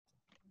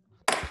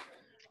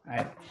All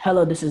right.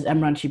 Hello, this is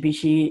Emran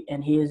Shibishi,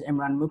 and he is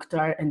Imran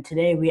Mukhtar. And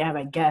today we have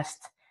a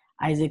guest,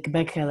 Isaac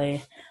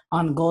Bekele,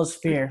 on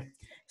Goalsphere.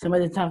 Some of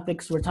the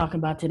topics we're talking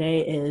about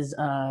today is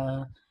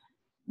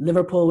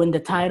Liverpool win the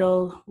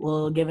title.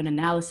 We'll give an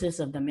analysis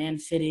of the Man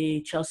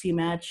City-Chelsea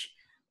match.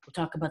 We'll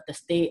talk about the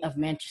state of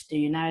Manchester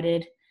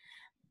United.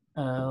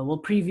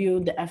 We'll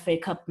preview the FA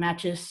Cup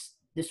matches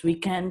this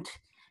weekend.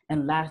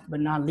 And last but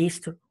not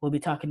least, we'll be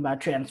talking about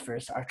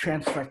transfers, our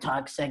transfer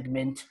talk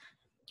segment.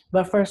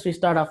 But first, we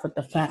start off with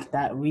the fact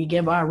that we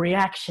give our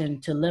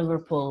reaction to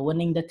Liverpool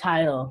winning the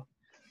title.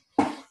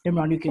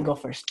 Imran, you can go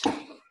first.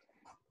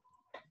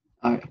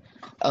 All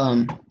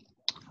right.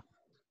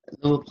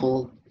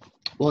 Liverpool,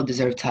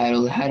 well-deserved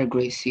title. Had a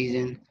great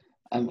season.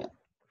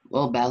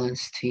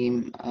 Well-balanced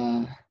team.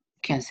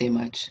 Can't say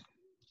much.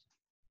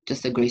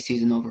 Just a great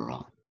season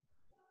overall.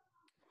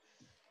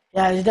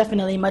 Yeah, it's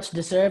definitely much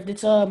deserved. It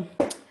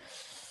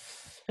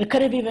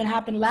could have even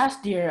happened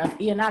last year if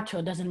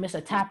Iheanacho doesn't miss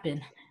a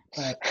tap-in.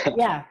 But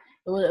yeah,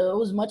 it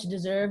was much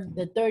deserved.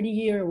 The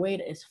 30-year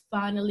wait is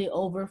finally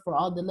over for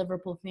all the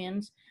Liverpool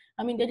fans.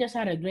 I mean, they just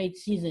had a great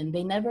season.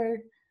 They never,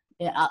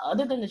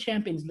 other than the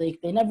Champions League,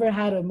 they never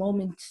had a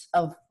moment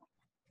of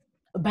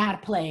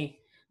bad play.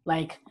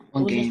 Like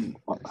One game.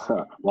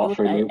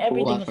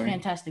 Everything was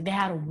fantastic. They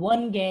had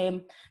one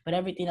game, but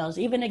everything else,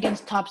 even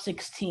against top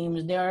six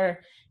teams, their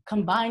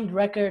combined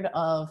record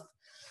of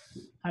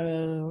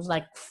it was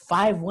like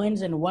 5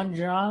 wins and 1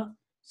 draw.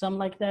 Something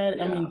like that.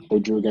 Yeah, I mean, they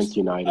drew against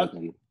United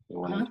and they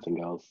won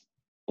everything else.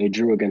 They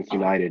drew against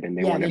United and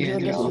they won everything else. Yeah, they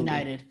drew against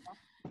United.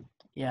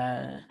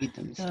 Yeah. Beat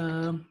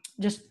them.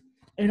 Just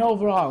an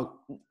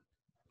overall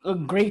a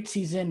great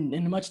season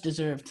and much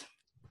deserved.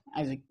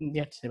 Isaac, you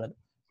have to say about it.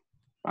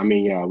 I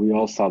mean, yeah, we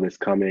all saw this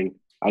coming.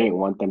 I didn't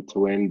want them to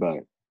win, but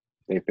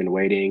they've been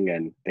waiting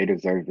and they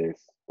deserve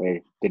this.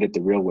 They did it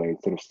the real way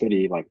instead of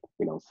City.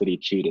 City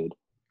cheated.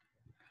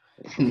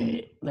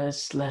 Okay,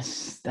 that's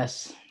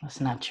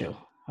not true.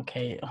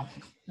 Okay,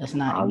 let's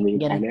not.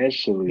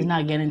 Financially, let's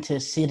not get into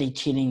City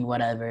cheating.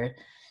 Whatever.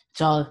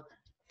 It's all.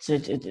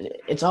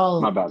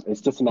 My bad.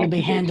 It's just will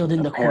be handled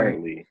in the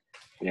court.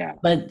 Yeah.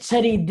 But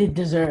City did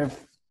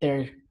deserve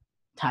their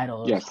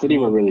titles. Yeah, City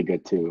were really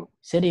good too.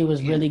 City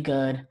was really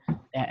good.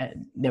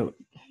 Don't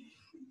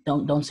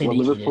say what they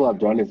Liverpool cheated. have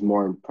done is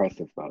more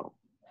impressive though.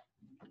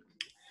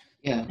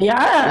 Yeah,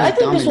 I think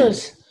dominant. This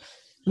was.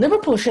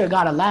 Liverpool should have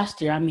got it last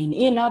year. I mean,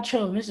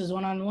 Iheanacho misses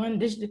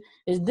 1-on-1.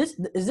 Is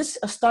this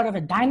a start of a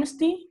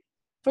dynasty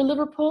for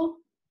Liverpool,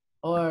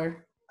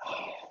 or?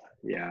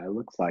 Yeah, it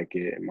looks like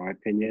it, in my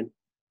opinion.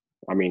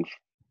 I mean,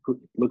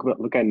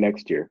 look at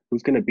next year.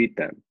 Who's going to beat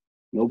them?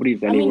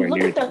 Nobody's anywhere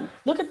near them.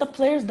 Look at the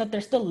players that they're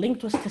still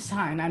linked with to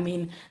sign. I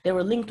mean, they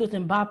were linked with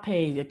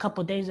Mbappe a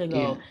couple days ago.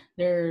 Yeah.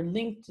 They're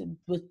linked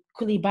with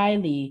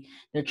Koulibaly.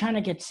 They're trying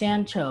to get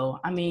Sancho.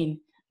 I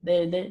mean,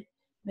 they're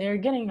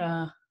getting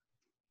a.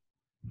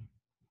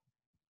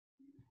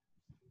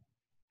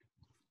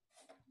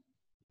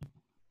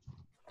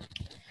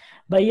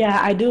 But yeah,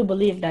 I do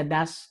believe that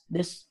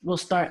this will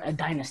start a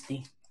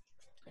dynasty.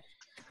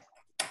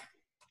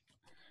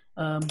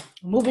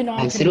 Moving on.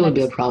 Man City will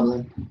be a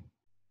problem.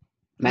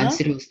 Man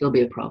City will still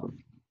be a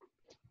problem.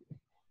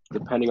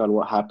 Depending on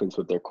what happens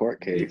with their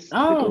court case.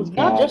 Oh,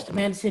 not just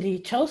Man City.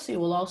 Chelsea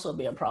will also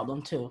be a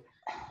problem too.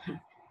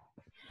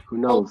 Who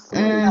knows?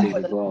 As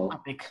well.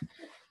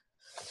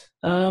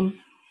 Our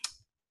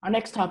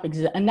next topic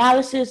is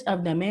analysis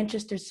of the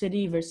Manchester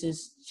City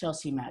versus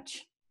Chelsea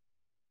match.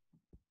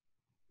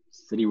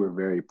 City were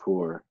very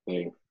poor.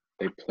 They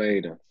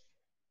played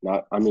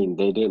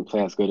they didn't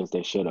play as good as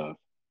they should have.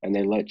 And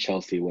they let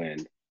Chelsea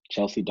win.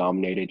 Chelsea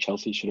dominated.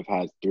 Chelsea should have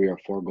had 3 or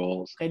 4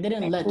 goals. They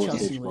didn't let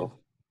Chelsea win.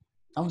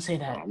 Don't say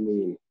that. I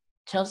mean,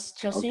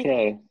 Chelsea.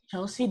 Okay.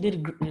 Chelsea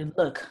did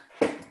look.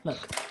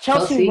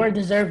 Chelsea were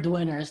deserved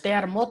winners. They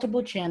had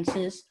multiple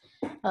chances.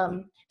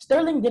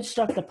 Sterling did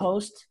struck the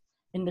post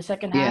in the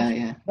second half.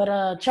 Yeah.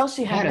 But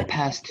Chelsea had a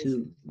pass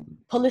too.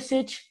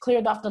 Pulisic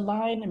cleared off the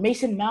line.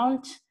 Mason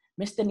Mount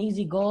missed an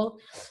easy goal.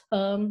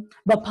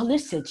 But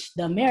Pulisic,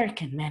 the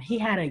American, man, he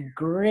had a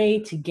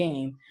great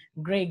game.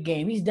 Great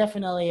game. He's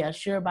definitely a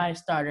sure-buy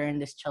starter in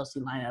this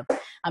Chelsea lineup.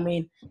 I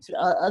mean,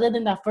 other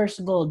than that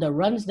first goal, the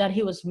runs that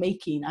he was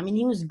making, I mean,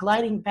 he was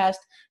gliding past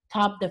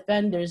top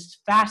defenders,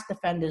 fast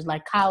defenders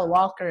like Kyle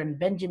Walker and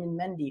Benjamin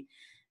Mendy.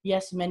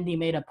 Yes, Mendy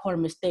made a poor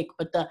mistake,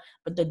 but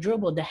the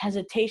dribble, the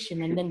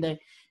hesitation, and then the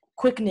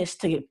quickness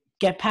to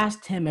get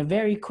past him, a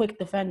very quick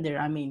defender.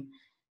 I mean,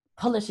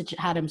 Pulisic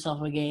had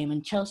himself a game,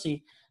 and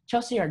Chelsea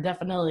are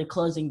definitely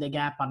closing the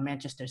gap on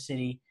Manchester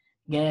City.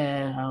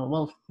 Yeah,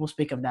 we'll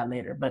speak of that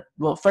later. But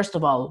first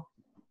of all,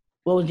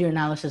 what was your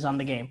analysis on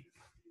the game?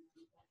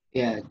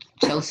 Yeah,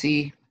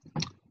 Chelsea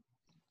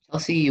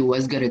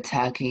was good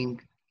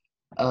attacking.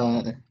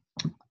 I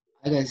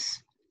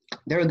guess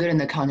they were good in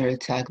the counter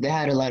attack. They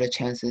had a lot of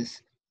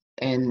chances,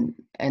 and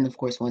of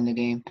course won the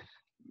game.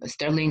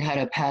 Sterling had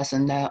a pass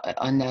on that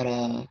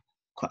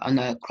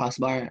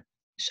crossbar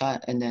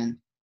shot, and then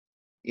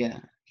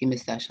he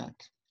missed that shot.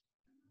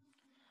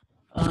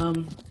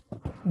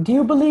 Do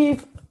you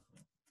believe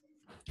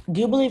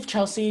Do you believe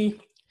Chelsea?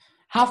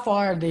 How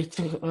far are they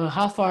to?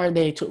 How far are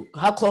they to?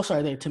 How close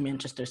are they to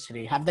Manchester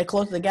City? Have they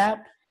closed the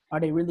gap? Are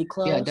they really Yeah,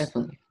 close?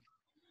 definitely.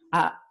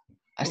 Uh,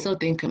 I still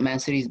think Man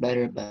City's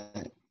better,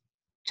 but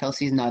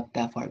Chelsea's not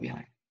that far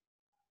behind.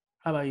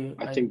 how about you?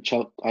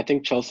 I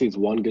think Chelsea's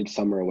one good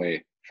summer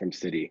away from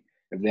City.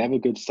 If they have a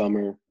good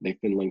summer,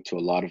 they've been linked to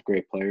a lot of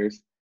great players.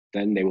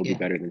 Then they will be Yeah,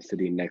 better than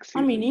City next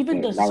I mean, season.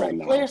 even But the not right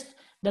now. players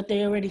that they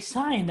already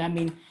signed. I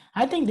mean,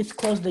 I think this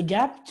closed the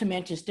gap to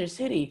Manchester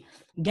City.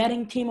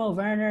 Getting Timo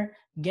Werner,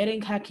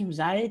 getting Hakim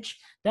Ziyech,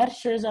 that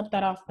shows up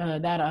that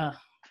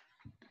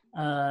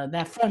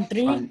front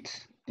three.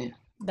 front. Yeah,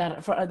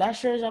 That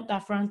shows up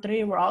that front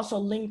three. We're also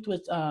linked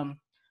with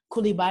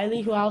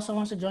Koulibaly, who also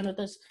wants to join with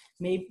us.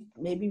 Maybe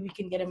we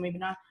can get him, maybe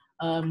not.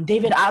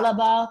 David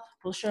Alaba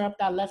will show up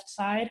that left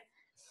side.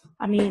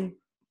 I mean,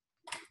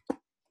 I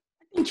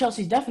think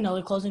Chelsea's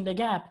definitely closing the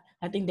gap.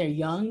 I think they're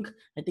young.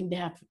 I think they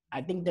have.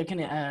 I think they're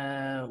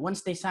gonna.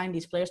 Once they sign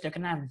these players, they're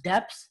gonna have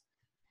depth.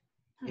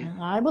 yeah.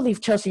 I believe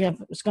Chelsea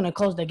is gonna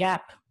close the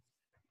gap,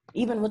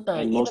 even with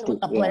And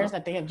the players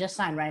that they have just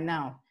signed right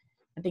now.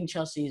 I think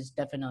Chelsea is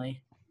definitely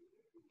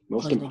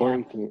most closing the gap.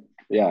 important thing,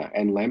 yeah,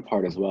 and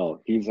Lampard as well.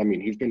 He's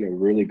been a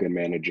really good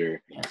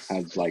manager. Yes,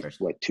 Has like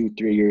what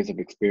 2-3 years of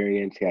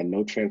experience. He had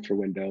no transfer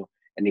window,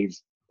 and he's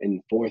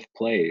in fourth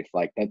place.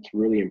 Like that's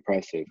really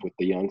impressive with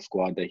the young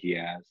squad that he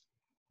has.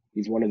 He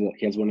has one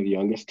of the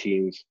youngest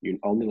teams.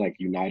 Only like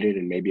United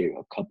and maybe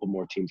a couple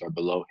more teams are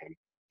below him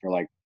for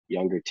like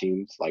younger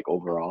teams like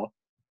overall.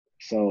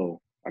 So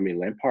I mean,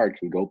 Lampard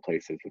can go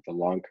places with a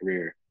long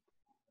career.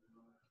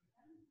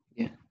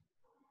 Yeah.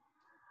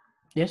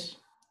 yes.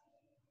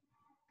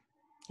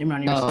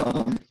 Imran, you were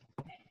No,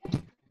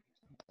 saying?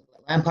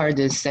 Lampard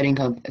is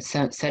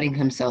setting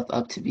himself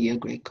up to be a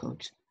great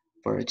coach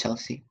for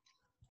Chelsea.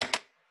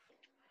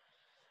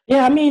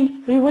 Yeah, I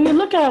mean, when you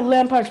look at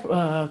Lampard's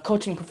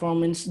coaching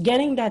performance,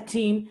 getting that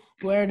team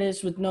where it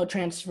is with no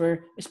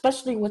transfer,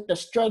 especially with the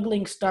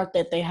struggling start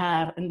that they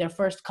had in their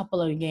first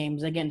couple of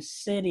games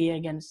against City,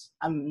 against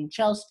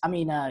Chelsea,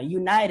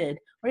 United,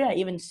 or yeah,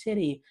 even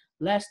City,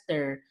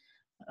 Leicester,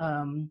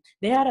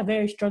 they had a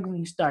very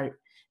struggling start.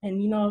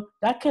 And,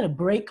 that could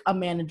break a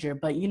manager,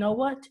 but you know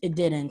what? It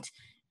didn't.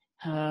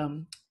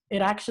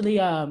 It actually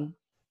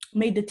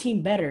made the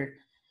team better.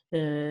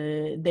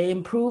 They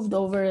improved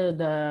over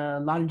the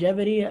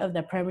longevity of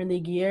the Premier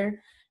League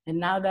year, and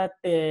now that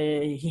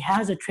he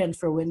has a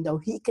transfer window,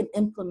 he can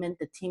implement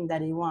the team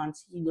that he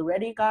wants. He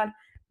already got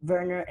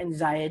Werner and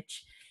Ziyech,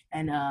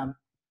 and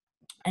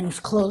he's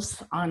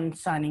close on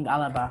signing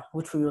Alaba,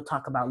 which we will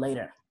talk about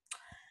later.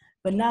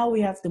 But now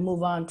we have to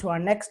move on to our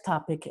next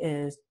topic: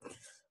 is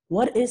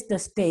what is the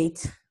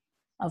state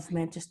of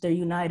Manchester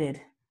United?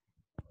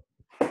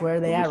 Where are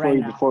they But at right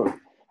now?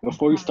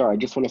 before you start, I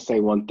just want to say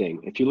one thing.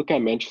 If you look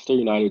at Manchester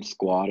United's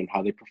squad and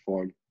how they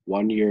performed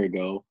 1 year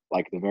ago,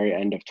 like the very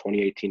end of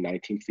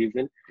 2018-19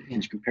 season, Yeah.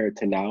 and you compare it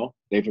to now,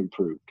 they've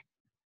improved.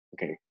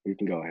 Okay, you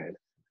can go ahead.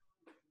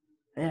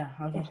 Yeah,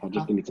 okay. I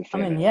just needed to say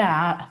I mean, that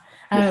yeah.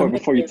 I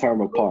before you tear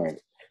them apart.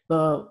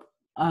 but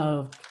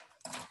uh,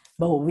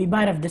 but we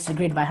might have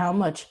disagreed by how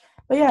much.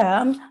 But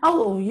yeah,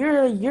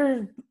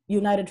 you're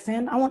United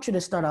fan. I want you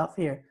to start off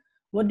here.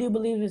 What do you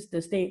believe is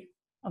the state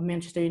of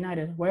Manchester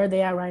United? Where are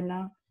they at right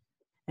now,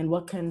 and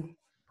what can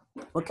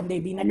they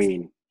be I next?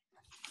 mean,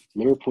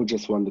 Liverpool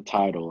just won the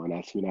title, and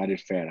as a United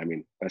fan, I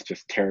mean, that's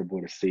just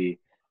terrible to see.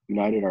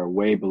 United are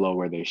way below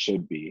where they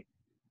should be.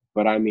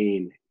 But I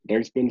mean,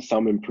 there's been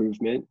some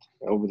improvement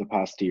over the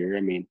past year.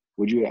 I mean,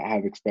 would you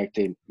have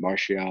expected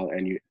Martial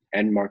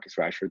and Marcus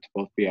Rashford to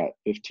both be at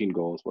 15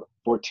 goals,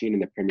 14 in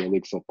the Premier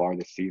League so far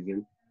this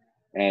season?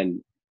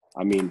 And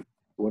I mean,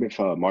 what if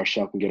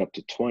Martial can get up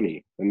to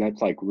 20? And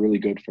that's like really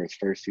good for his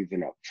first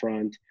season up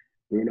front.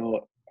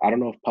 Bruno, I don't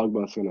know if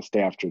Pogba's going to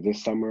stay after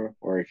this summer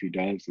or if he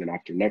does, then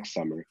after next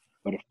summer.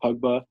 But if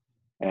Pogba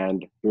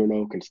and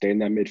Bruno can stay in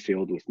that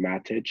midfield with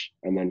Matic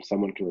and then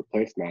someone can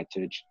replace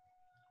Matic,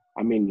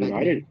 I mean, I agree.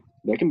 United,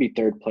 they can be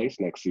third place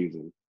next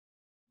season.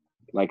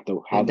 Like Yeah,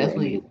 how they're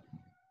ending.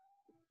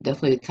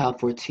 definitely a top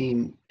 4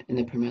 team in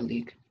the Premier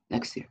League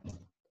next year.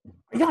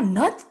 Are y'all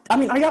nuts? I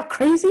mean, are y'all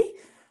crazy?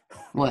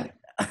 What?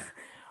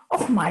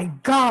 Oh my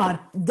God!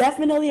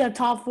 Definitely a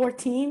top 4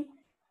 team.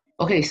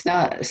 Okay, it's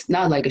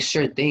not like a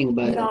sure thing,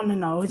 but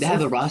No. they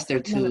have a roster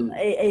No. to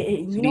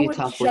Hey, to you know be a what?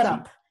 top 4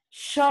 team.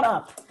 Shut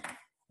up.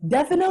 I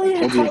Definitely a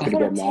told you he's top going to 4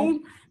 get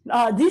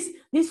mad. team.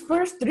 These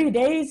first 3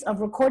 days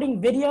of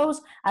recording videos,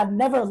 I've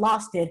never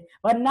lost it.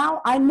 But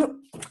now I knew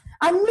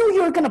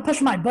you were gonna push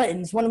my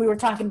buttons when we were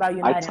talking about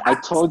United. I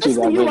told you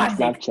Especially that you, via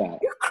Isaac. Snapchat.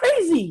 You're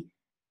crazy.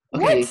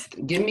 Okay,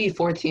 What? give me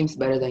 4 teams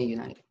better than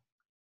United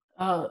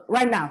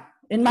Right now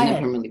in my in the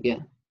head, Premier League. Yeah.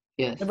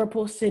 Yes.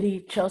 Liverpool,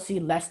 City, Chelsea,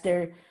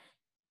 Leicester,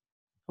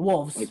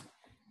 Wolves. Like,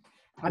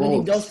 I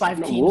believe those Wolves. 5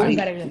 no, teams are Wolves,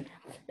 better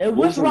than.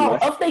 Wolves and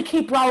Leicester. If they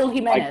keep Raul Like,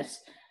 Jimenez.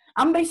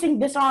 I'm basing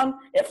this on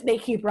if they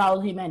keep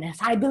Raul Jimenez.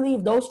 I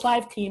believe those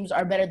 5 teams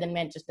are better than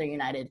Manchester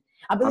United.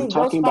 I I'm believe those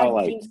talking five about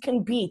like teams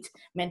can beat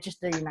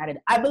Manchester United.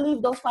 I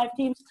believe those five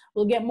teams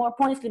will get more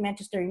points than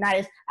Manchester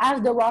United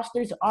as the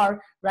rosters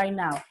are right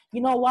now.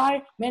 You know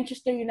why?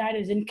 Manchester United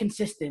is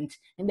inconsistent,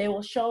 and they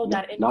will show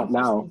that not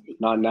now, inconsistency.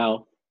 not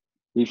now.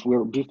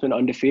 We've been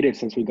undefeated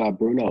since we got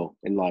Bruno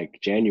in like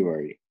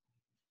January.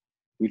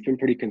 We've been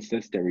pretty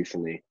consistent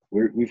recently.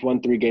 We've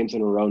won 3 games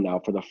in a row now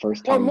for the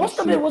first Well, time this most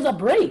of it season. was a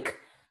break.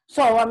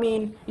 So I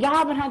mean, y'all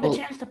haven't had the Well,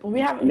 chance to. Y'all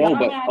No, haven't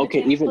but had the okay,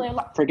 chance to even play a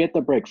lot. forget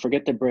the break.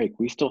 Forget the break.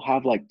 We still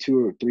have like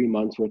 2 or 3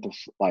 months worth of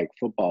like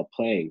football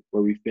playing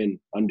where we've been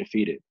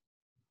undefeated.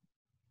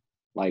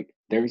 Like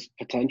there's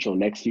potential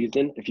next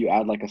season if you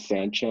add like a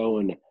Sancho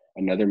and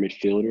another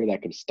midfielder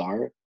that can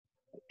start.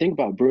 Think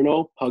about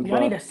Bruno, Y'all need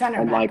Pogba, a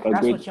center and like back. a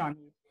That's good. what y'all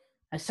need.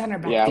 A center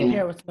back Yeah, to yeah.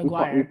 pair with we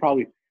Maguire.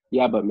 probably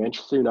yeah, but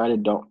Manchester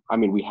United don't. I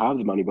mean, we have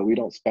the money, but we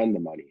don't spend the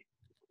money.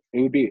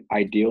 It would be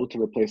ideal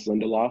to replace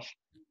Lindelof,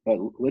 but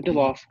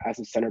Lindelof as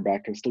a center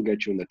back can still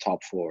get you in the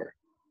top 4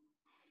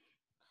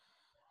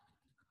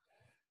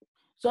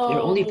 They're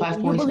only So 5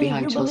 points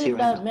behind you Chelsea believe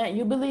right that now. man,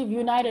 you believe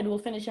United will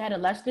finish ahead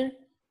of Leicester?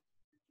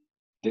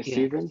 this Yeah.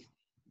 season.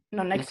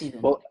 No, next Next.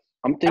 season. Well,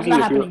 I'm That's thinking not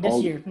if you're happening this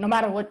all year. No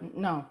matter what.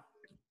 No.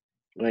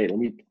 wait,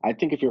 I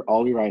think if you're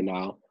Ollie right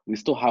now, we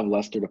still have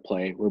Leicester to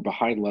play. We're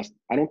behind Leicester.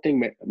 I don't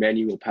think Man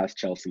U will pass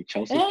Chelsea.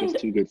 Chelsea's just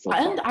too good so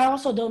far. I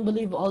also don't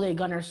believe Ole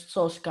Gunnar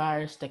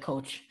Solskjaer is the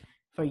coach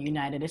for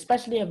United,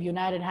 especially if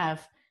United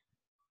have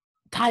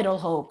title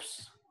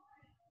hopes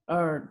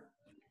or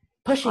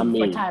I pushing for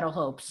mean, title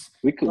hopes.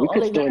 we So could Ole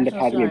still Gunnar end up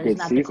having a Solskjaer is good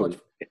not the coach.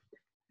 season.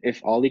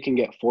 If Ollie can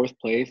get 4th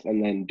place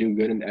and then do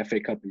good in the FA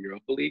Cup and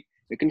Europa League,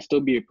 it can still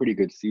be a pretty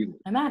good season.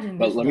 Imagine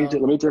But this let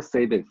though. me just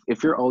say this: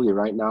 if you're Ollie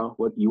right now,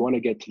 what you want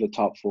to get to the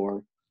top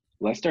 4.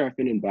 Leicester have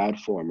been in bad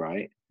form,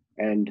 right?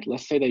 And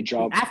let's say they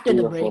drop After 3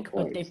 the or 4 break,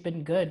 but they've points.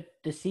 been good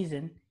this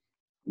season.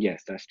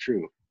 Yes, that's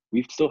true.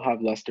 We still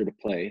have Leicester to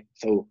play,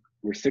 so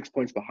we're 6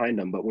 points behind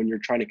them. But when you're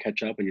trying to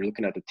catch up and you're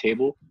looking at the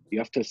table, you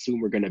have to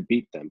assume we're going to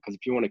beat them. Because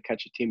if you want to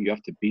catch a team, you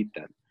have to beat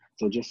them.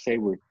 So just say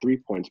we're 3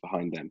 points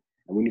behind them,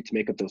 and we need to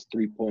make up those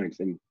 3 points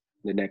in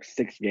the next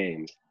 6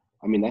 games.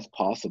 I mean, that's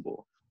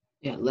possible.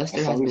 Yeah, Leicester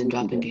As has long as been we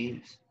can dropping get.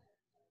 games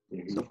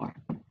so far.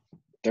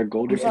 Their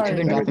goal I'm difference They've is sorry.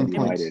 been better dropping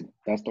than points. United.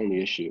 That's the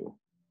only issue.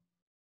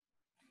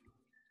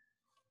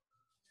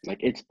 Like,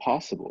 it's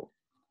possible.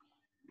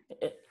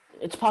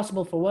 It's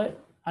possible for what?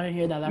 I didn't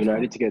hear that last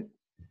United part. to get.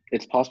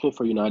 It's possible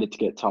for United to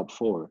get top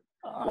 4.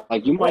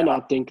 Like, you might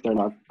not think they're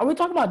not Are we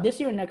talking about this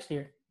year or next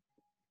year?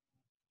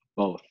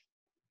 both.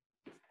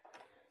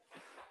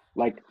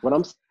 Like, what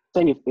I'm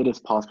saying is it is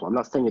possible. I'm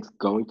not saying it's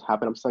going to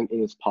happen. I'm saying it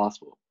is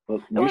possible.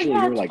 But Well, usually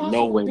yeah, you're it's like, no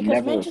possible way, because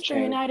never a Manchester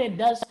chance. United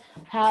does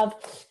have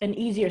an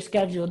easier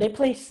schedule. They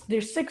play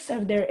their 6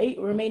 of their 8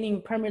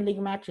 remaining Premier League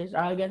matches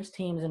are against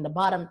teams in the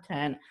bottom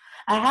 10.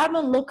 I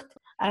haven't looked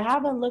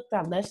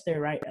at Leicester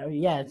right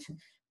yet,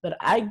 but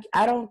I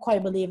don't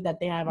quite believe that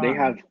they have They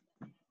have,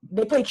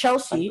 they play I'm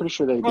Chelsea. pretty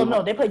sure they Oh do no,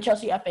 have, they play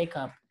Chelsea FA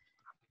Cup.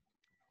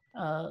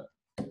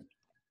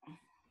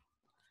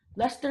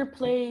 Leicester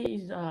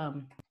plays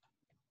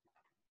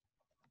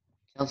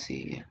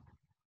Chelsea,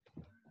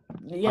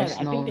 yeah, I think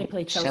they Arsenal,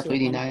 play Chelsea Sheffield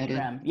again in the United,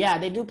 Prem. Yeah,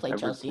 they do play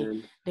Chelsea.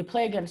 Everton, They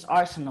play against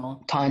Arsenal,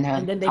 and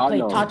Tottenham then they play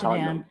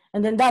Tottenham.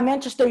 And then that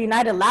Manchester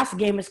United last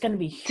game is going to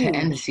be to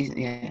end the huge. season.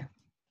 Yeah,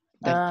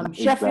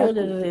 Sheffield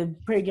Exactly. is a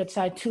pretty good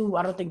side too.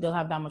 I don't think they'll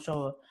have that much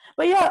over.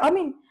 But yeah, I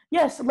mean,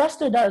 yes,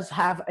 Leicester does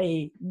have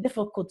a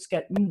difficult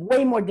schedule,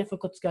 way more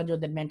difficult schedule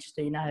than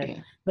Manchester United.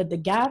 yeah. But the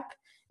gap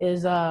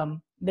is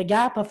the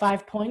gap of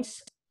 5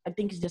 points. I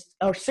think is just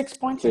or 6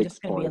 points is 6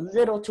 just going to be a points.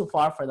 little too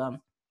far for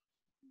them.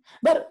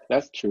 But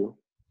That's true.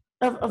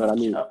 of, But I of,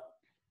 mean,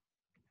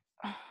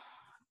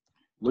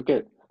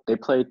 they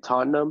play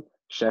Tottenham,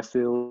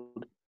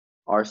 Sheffield,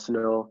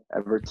 Arsenal,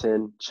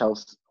 Everton,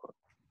 Chelsea.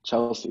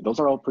 Those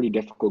are all pretty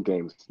difficult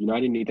games.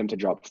 United need them to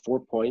drop 4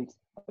 points,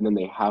 and then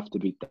they have to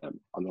beat them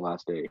on the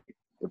last day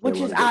if they want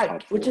to get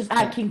top 4. which is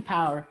at King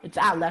Power. It's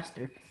at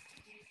Leicester.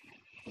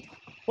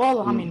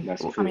 Well,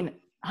 That's I true. mean,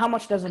 how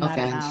much does it No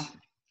matter fans. now?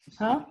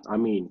 Huh? I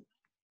mean,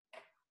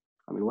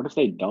 what if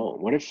they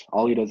don't? What if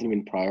Ollie doesn't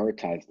even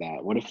prioritize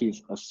that? What if he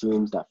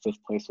assumes that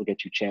 5th place will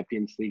get you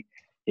Champions League?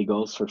 He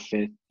goes for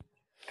 5th,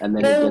 and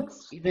then he Well,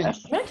 gets Even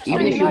Manchester I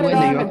even if you mean, United win the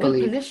are in a Europa good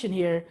League, position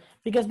here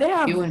because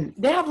you win.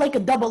 they have like a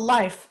double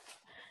life.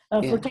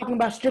 If we're Yeah, talking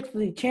about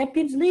strictly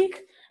Champions League,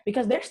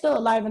 because they're still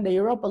alive in the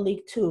Europa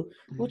League too.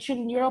 Mhm. Which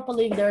in Europa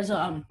League there's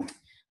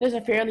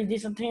a fairly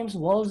decent teams.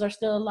 Wolves are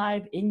still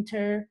alive.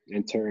 Inter,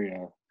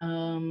 Inter,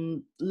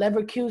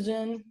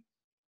 Leverkusen.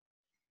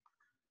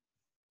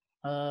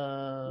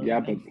 yeah,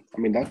 but I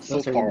mean that's so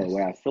those are the far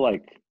away. best. I feel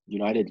like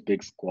United's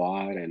big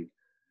squad, and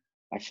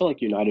I feel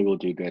like United will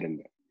do good,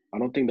 and I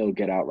don't think they'll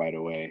get out right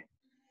away.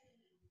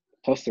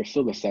 Plus, there's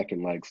still the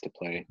second legs to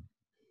play.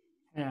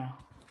 Yeah.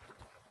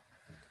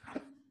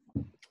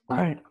 All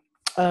right.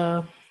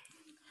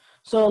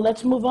 So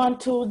let's move on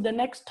to the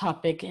next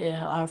topic,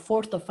 our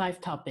 4th of 5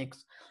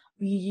 topics.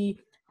 We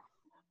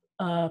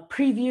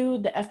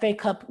preview the FA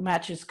Cup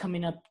matches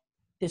coming up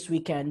this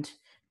weekend.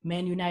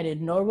 Man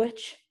United,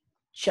 Norwich,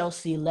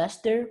 Chelsea,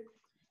 Leicester,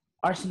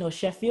 Arsenal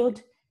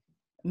Sheffield,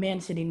 Man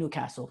City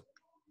Newcastle.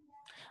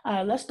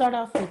 Let's start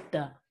off with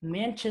the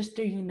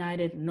Manchester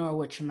United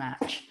Norwich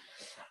match.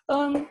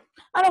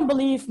 I don't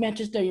believe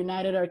Manchester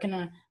United are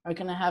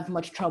gonna have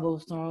much trouble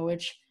with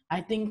Norwich.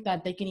 I think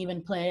that they can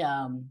even play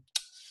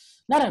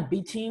not a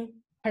B team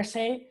per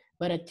se,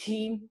 but a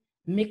team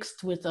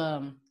mixed with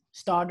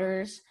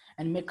starters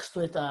and mixed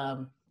with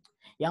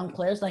young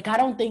players. Like I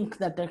don't think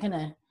that they're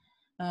gonna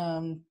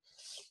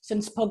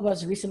since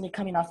Pogba's recently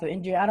coming off of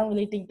injury, I don't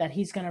really think that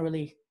he's gonna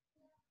really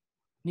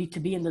need to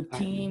be in the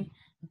team.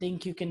 I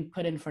think you can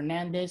put in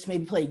Fernandez,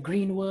 maybe play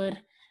Greenwood,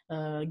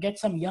 get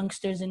some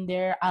youngsters in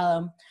there.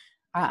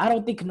 I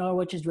don't think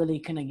Norwich is really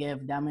gonna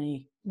give that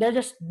many. They've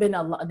just been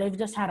a lot. They've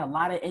just had a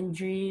lot of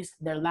injuries.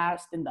 They're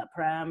last in the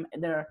Prem.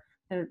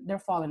 They're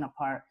falling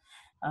apart.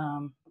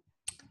 Um,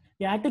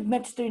 yeah, I think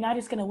Manchester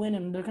United's gonna win,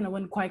 and they're gonna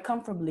win quite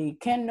comfortably.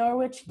 Can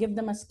Norwich give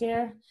them a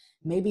scare?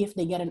 Maybe if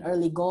they get an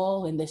early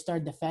goal and they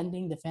start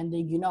defending.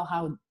 You know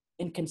how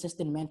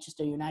inconsistent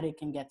Manchester United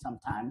can get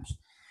sometimes.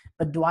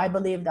 But do I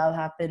believe that'll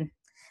happen?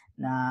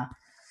 Nah.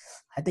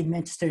 I think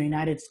Manchester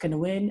United's gonna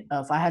win.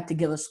 If I had to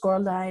give a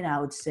scoreline, I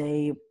would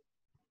say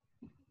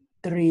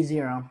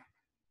 3-0.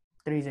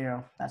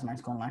 3-0. That's my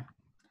scoreline.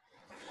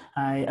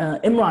 All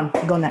right, Imran,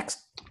 go next.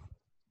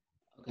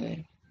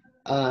 Okay.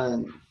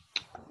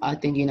 I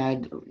think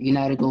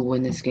United will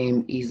win this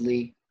game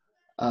easily.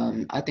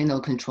 I think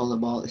they'll control the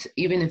ball,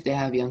 even if they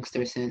have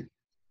youngsters in,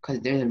 because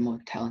they're the more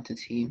talented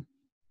team.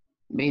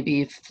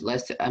 Maybe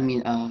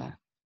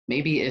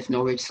maybe if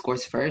Norwich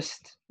scores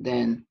first,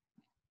 then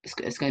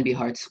it's going to be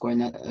hard to score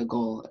a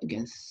goal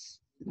against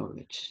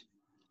Norwich,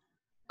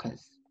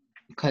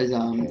 because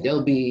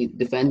they'll be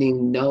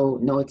defending,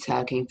 no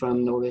attacking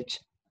from Norwich,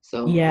 so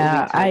it'll be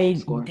Yeah, tough to I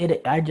score. did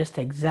it. I just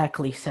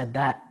exactly said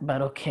that,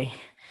 but okay.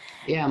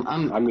 Yeah,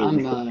 I'm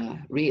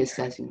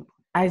reassessing.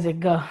 Isaac,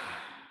 go.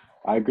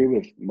 I agree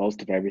with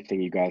most of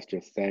everything you guys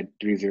just said.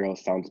 3-0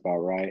 sounds about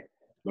right.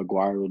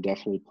 Maguire will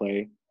definitely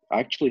play. I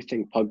actually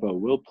think Pogba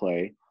will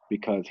play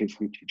because he's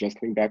just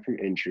coming back from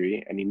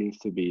injury and he needs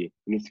to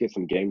get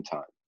some game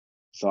time.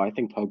 So I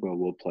think Pogba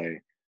will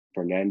play.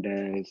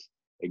 Fernandez,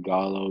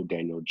 Igalo,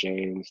 Daniel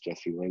James,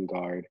 Jesse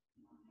Lingard,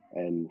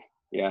 and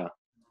yeah,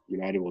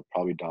 United will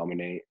probably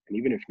dominate. And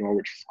even if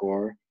Norwich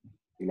score,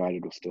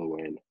 United will still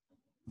win.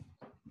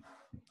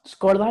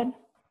 Scoreline?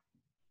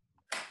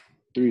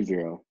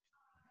 3-0.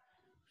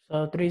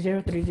 So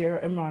 3-0,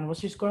 3-0. Imran,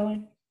 what's your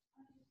scoreline?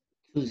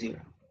 2-0.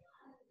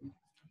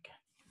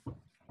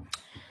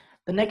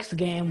 The next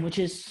game, which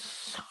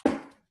is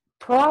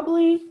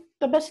probably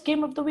the best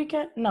game of the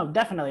weekend. No,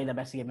 definitely the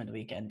best game of the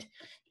weekend.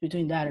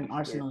 Between that and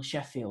Arsenal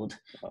Sheffield.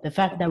 The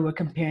fact that we're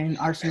comparing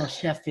Arsenal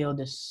Sheffield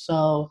is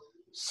so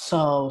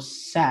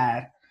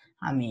sad.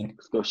 I mean,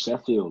 Let's go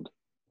Sheffield.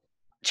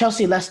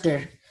 Chelsea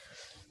Leicester.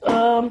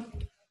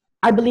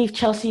 I believe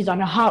Chelsea's on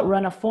a hot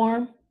run of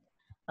form.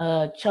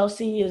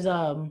 Chelsea is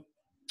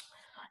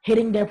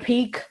hitting their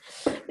peak,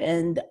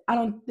 and I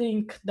don't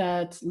think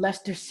that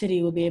Leicester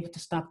City will be able to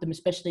stop them,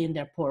 especially in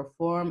their poor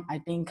form. I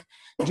think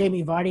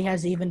Jamie Vardy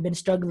has even been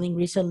struggling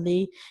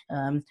recently.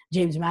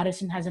 James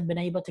Maddison hasn't been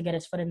able to get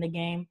his foot in the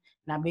game,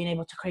 not being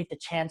able to create the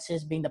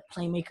chances, being the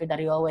playmaker that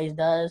he always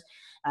does.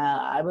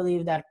 I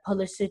believe that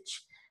Pulisic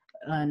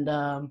and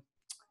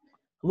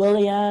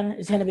Willian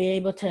is going to be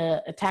able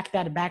to attack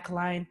that back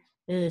line,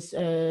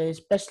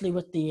 especially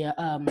with the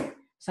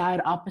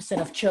side opposite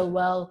of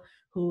Chilwell,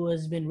 who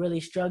has been really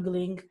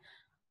struggling.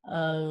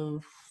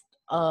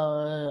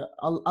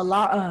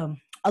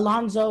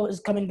 Alonso is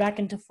coming back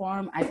into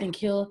form. I think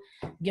he'll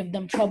give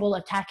them trouble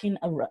attacking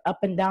up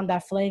and down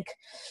that flank.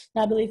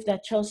 And I believe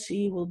that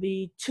Chelsea will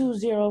be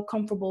 2-0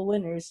 comfortable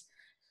winners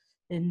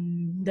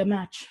in the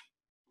match.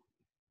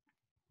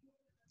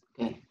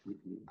 Okay.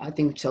 I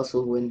think Chelsea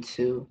will win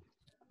too.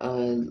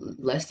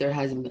 Leicester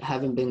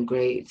haven't been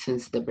great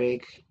since the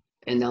break,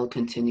 and they'll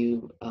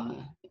continue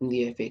in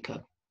the FA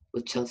Cup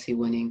with Chelsea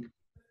winning.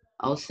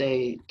 I'll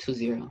say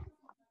 2-0.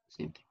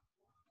 Same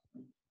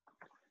thing.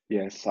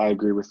 Yes, I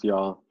agree with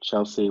y'all.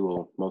 Chelsea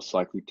will most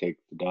likely take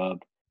the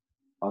dub.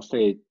 I'll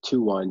say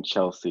 2-1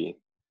 Chelsea,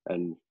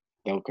 and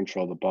they'll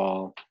control the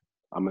ball.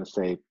 I'm going to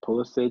say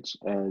Pulisic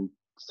and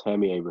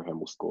Tammy Abraham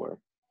will score.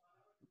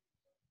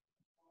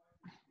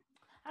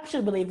 I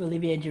actually believe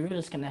Olivier Giroud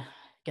is going to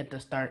get the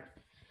start.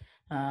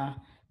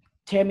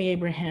 Tammy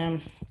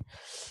Abraham.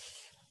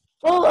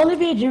 Well,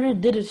 Olivier Giroud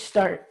did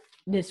start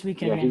this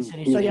weekend, Man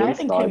City. So, yeah, I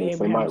think Tammy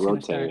Abraham is going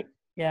to start.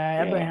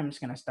 Yeah, Abraham is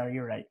going to start.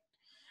 You're right.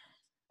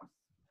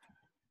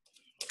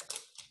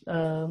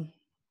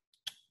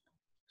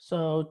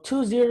 So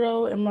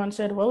 2-0, Imran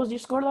said. What was your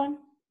scoreline?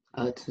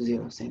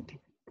 2-0, same thing.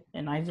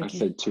 And Isaac? I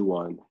said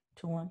 2-1.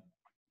 2-1.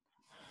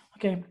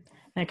 Okay,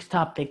 next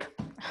topic.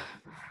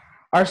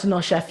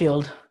 Arsenal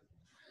Sheffield.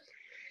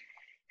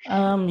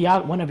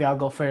 Y'all, one of y'all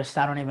go first.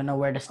 I don't even know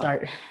where to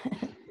start.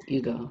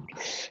 You go.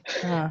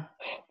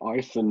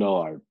 Arsenal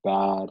are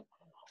bad.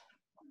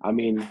 I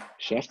mean,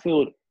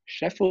 Sheffield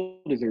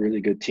is a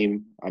really good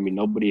team. I mean,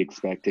 nobody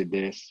expected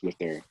this with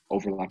their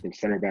overlapping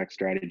center back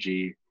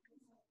strategy.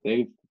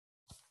 They've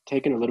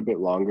taken a little bit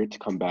longer to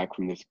come back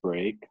from this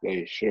break.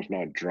 They should have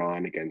not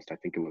drawn against, I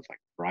think it was like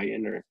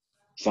Brighton or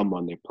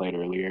someone they played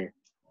earlier.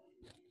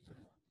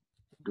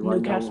 Do I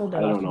Newcastle, know? they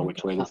I lost don't to know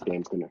which way Newcastle. this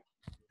game's gonna. Was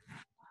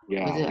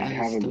Yeah, it they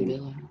haven't Aston been.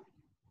 Villa?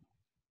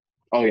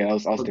 Oh yeah, that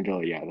was Aston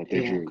Villa. Yeah, that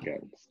they Yeah, drew okay.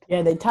 against.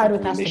 Yeah, they tied I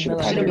with mean, they Aston should have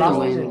Villa. Should had They have their been a lost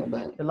goal. win, to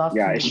but they lost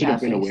Yeah, to it should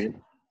have bad been a Newcastle.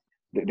 face.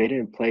 win. They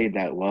didn't play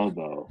that well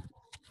though.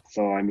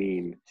 So I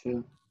mean,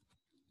 True.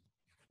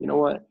 you know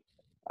what?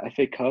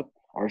 FA Cup,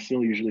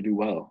 Arsenal usually do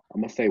well.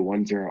 I'm gonna say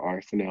 1-0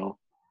 Arsenal,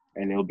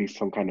 and it'll be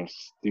some kind of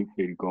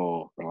stupid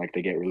goal, or like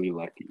they get really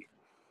lucky.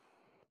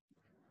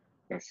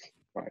 That's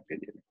my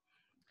opinion.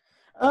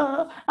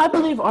 I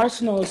believe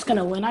Arsenal is going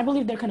to win. I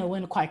believe they're going to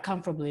win quite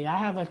comfortably. I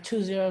have a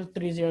 2-0,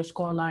 3-0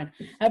 scoreline.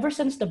 Ever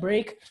since the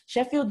break,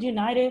 Sheffield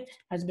United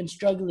has been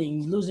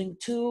struggling, losing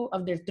 2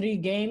 of their 3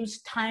 games,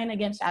 tying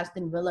against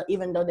Aston Villa,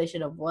 even though they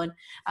should have won.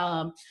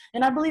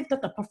 And I believe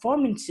that the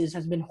performances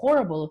has been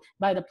horrible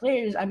by the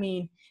players. I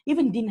mean,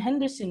 even Dean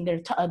Henderson,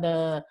 one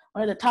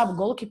of the top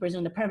goalkeepers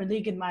in the Premier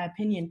League, in my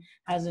opinion,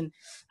 has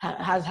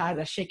had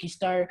a shaky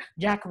start.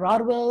 Jack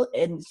Rodwell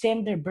and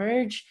Sander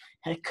Berge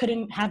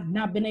have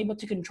not been able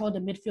to control the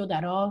midfield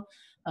at all.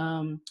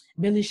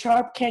 Billy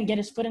Sharp can't get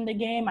his foot in the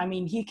game. I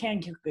mean,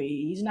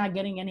 he's not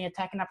getting any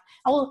attacking up.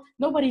 Well,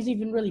 nobody's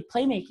even really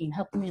playmaking,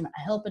 helping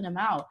him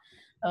out.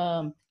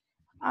 I,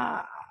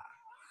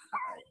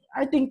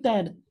 I think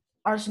that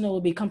Arsenal will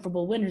be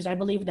comfortable winners. I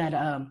believe that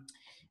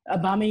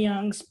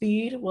Aubameyang's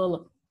speed uh,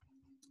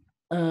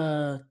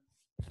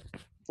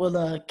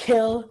 will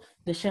kill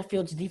the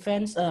Sheffield's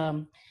defense.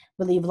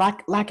 Believe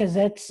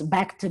Lacazette's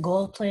back to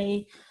goal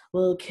play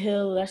will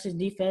kill Leicester's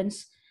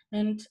defense,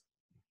 and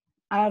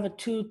I have a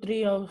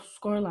 2-3-0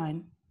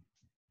 scoreline.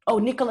 Oh,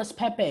 Nicolas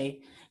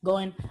Pepe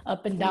going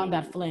up and down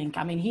that flank.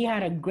 I mean, he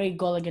had a great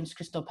goal against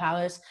Crystal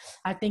Palace.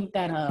 I think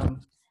that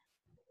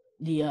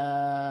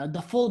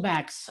the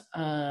fullbacks,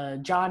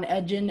 John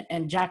Edgin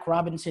and Jack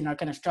Robinson, are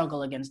gonna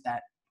struggle against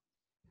that.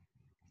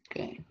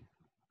 Okay.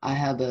 I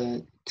have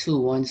a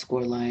 2-1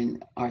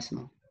 scoreline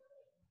Arsenal.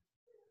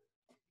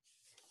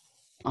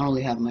 I don't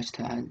really have much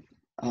to add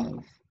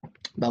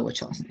about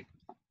what y'all say.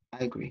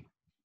 I agree.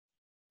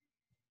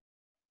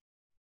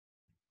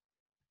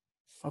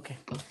 Okay.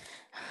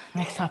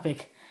 Next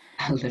topic.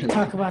 Literally.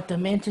 Talk about the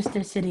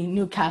Manchester City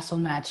Newcastle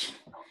match.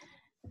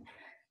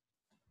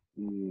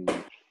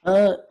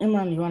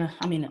 Imran, you wanna?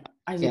 I mean,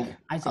 Isaac. Yeah,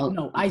 Isaac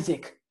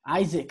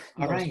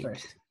All goes right.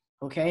 first.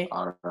 Okay.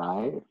 All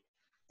right.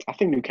 I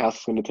think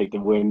Newcastle's going to take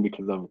the win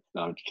because of.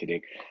 No, I'm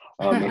kidding.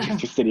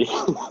 Manchester City.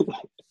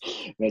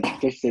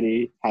 Manchester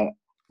City.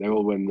 They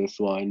will win this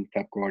one.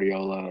 Pep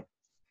Guardiola.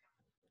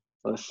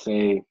 Let's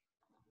say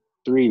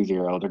 3-0.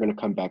 They're going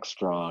to come back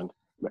strong.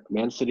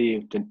 Man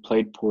City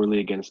played poorly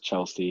against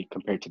Chelsea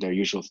compared to their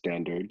usual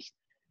standards.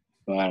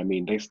 But, I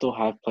mean, they still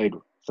have played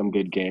some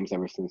good games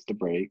ever since the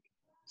break.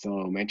 So,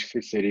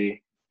 Manchester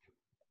City.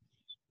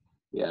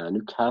 Yeah,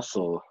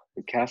 Newcastle,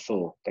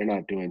 they're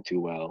not doing too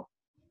well,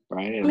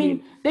 right? I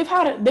mean,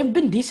 they've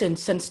been decent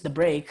since the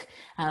break.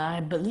 I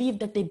believe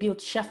that they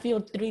beat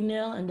Sheffield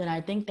 3-0, and then I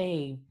think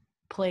they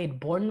played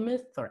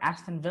Bournemouth or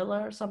Aston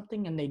Villa or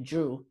something, and they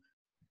drew.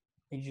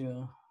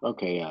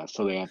 Okay, yeah,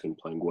 so they have been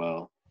playing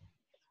well.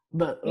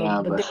 But they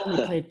only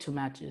played 2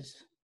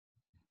 matches.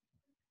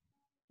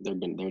 they're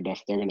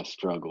gonna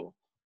struggle.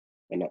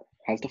 And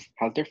has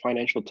their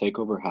financial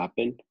takeover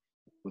happened?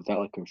 Was that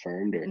like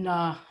confirmed or?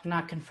 No,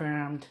 not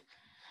confirmed.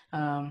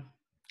 Well,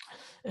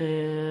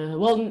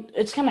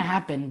 it's gonna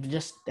happen,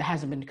 just it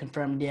hasn't been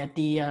confirmed yet.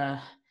 The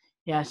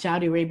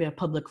Saudi Arabia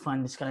Public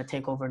Fund is gonna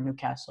take over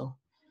Newcastle.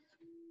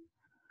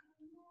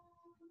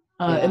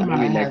 Yeah,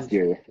 Maybe next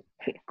year.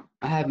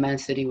 I have Man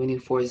City winning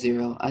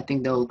 4-0. I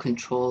think they'll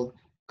control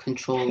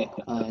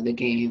the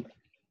game.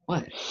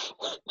 What?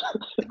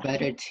 The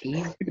better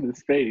team? Look at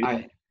his face. All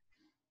right.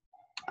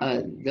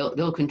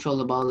 They'll control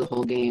the ball the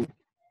whole game.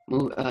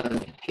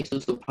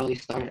 Jesus will probably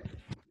start,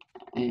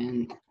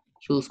 and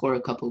he'll score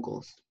a couple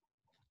goals.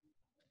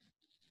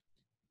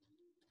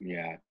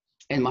 Yeah.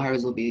 And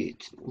Mahrez will be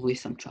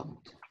some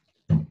trouble.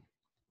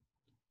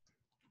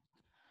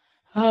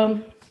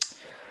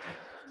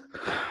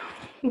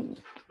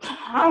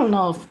 I don't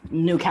know if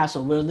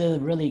Newcastle will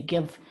really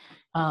give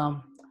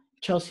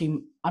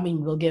Chelsea. I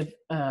mean, will give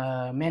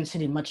Man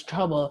City much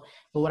trouble.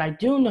 But what I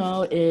do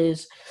know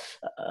is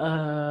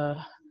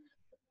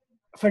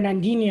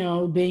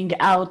Fernandinho being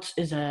out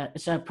is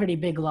a pretty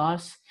big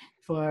loss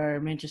for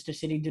Manchester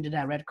City due to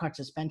that red card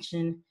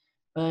suspension.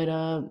 But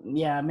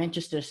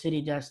Manchester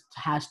City just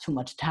has too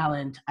much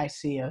talent. I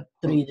see a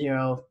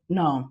 3-1,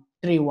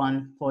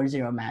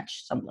 4-0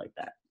 match, something like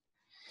that.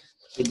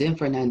 But didn't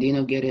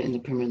Fernandinho get it in the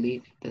Premier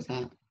League? Does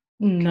that?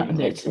 No,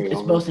 it's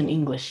both in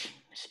English.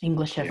 It's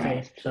English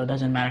FA, so it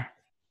doesn't matter.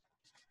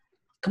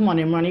 Come on,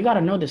 Imran, you gotta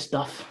know this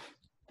stuff.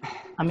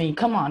 I mean,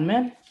 come on,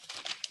 man.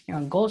 You're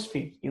on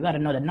Goalsphere. You gotta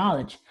know the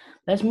knowledge.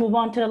 Let's move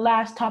on to the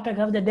last topic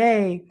of the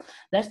day.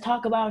 Let's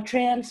talk about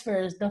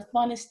transfers, the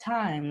funnest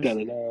times.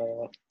 Da-da-da.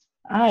 All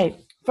right.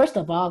 First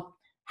of all,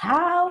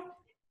 how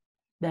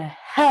the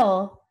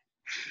hell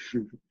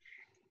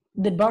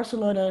did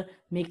Barcelona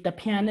make the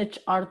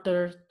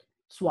Pjanic-Arthur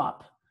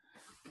swap?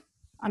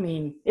 I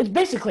mean, it's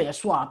basically a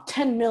swap.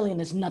 10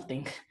 million is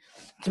nothing.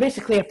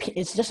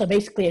 It's just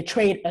basically a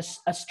trade,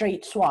 a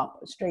straight swap,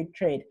 a straight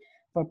trade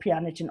for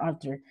Pjanic and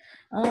Arthur.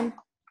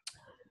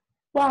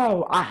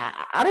 Wow,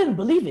 I didn't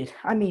believe it.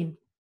 I mean,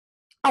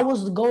 I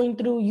was going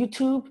through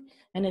YouTube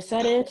and it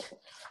said it,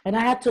 and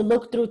I had to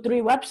look through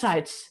 3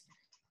 websites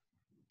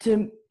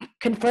to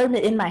confirm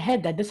it in my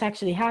head that this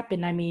actually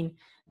happened. I mean,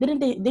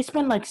 didn't they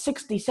spend like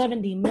 60,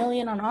 70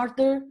 million on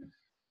Arthur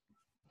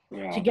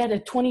to get a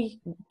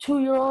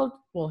 22-year-old?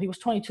 Well, he was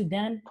 22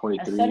 then,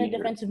 a center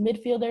defensive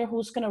midfielder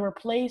who's going to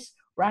replace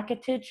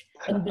Rakitic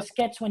and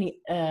Busquets when he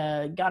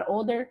got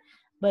older.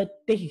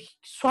 But they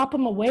swap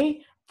him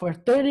away for a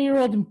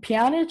 30-year-old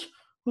Pjanic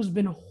who's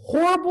been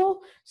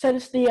horrible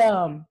since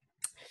the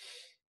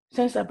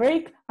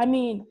break. I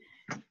mean,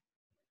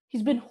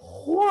 he's been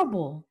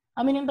horrible.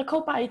 I mean, in the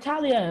Coppa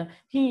Italia,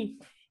 he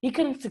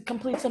couldn't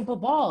complete simple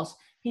balls.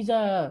 He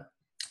was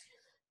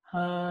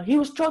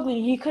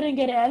struggling. He couldn't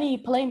get any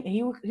play.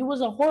 He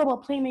was a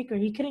horrible playmaker.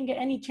 He couldn't get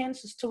any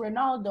chances to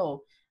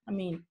Ronaldo. I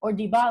mean, or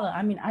Dybala.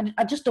 I mean,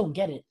 I just don't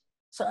get it.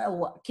 So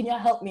can you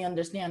help me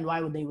understand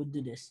why they would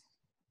do this?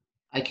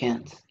 I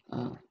can't.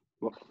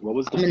 What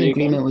was the I'm in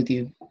agreement with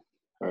you.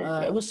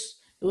 It was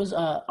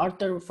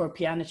Arthur for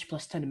Pjanic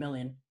plus 10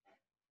 million.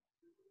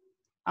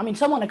 I mean,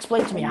 someone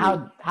explain to me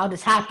how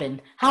this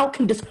happened. How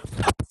can this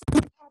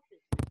happen?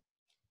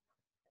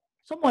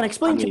 Someone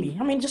explain to me.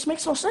 I mean, it just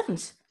makes no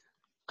sense.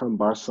 From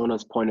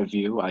Barcelona's point of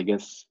view, I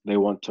guess they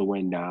want to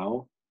win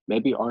now.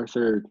 Maybe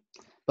Arthur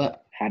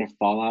had a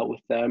fallout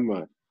with them,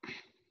 but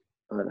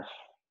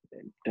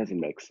it doesn't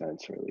make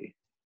sense, really.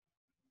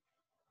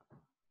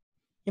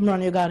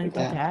 Imran, you got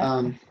anything to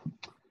add?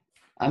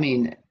 I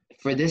mean,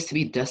 for this to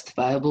be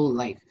justifiable,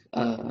 like,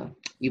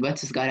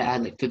 Juventus got to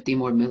add like 50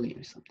 more million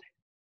or something.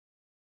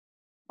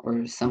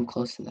 Or some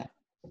close to that.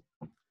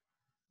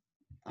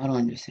 I don't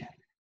understand.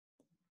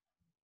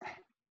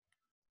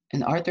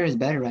 And Arthur is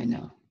better right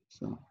now,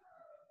 so.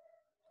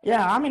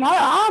 Yeah, I mean,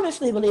 I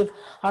honestly believe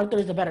Arthur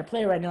is the better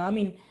player right now. I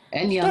mean,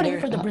 starting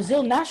for the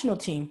Brazil national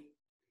team.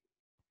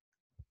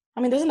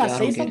 I mean, doesn't that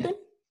say something?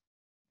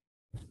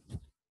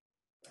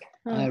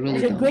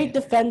 He's a great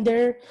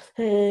defender.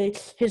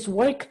 His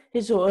work,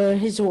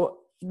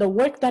 the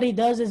work that he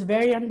does is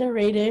very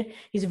underrated.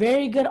 He's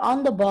very good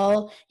on the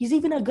ball. He's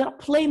even a good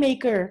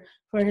playmaker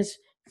for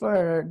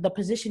the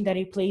position that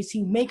he plays.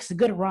 He makes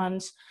good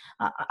runs.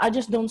 I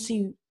just don't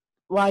see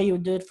why you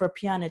would do it for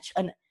Pjanic.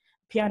 And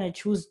Pjanic,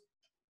 who's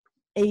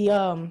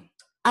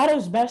at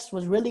his best,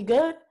 was really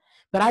good,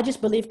 but I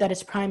just believe that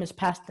his prime is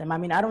past him. I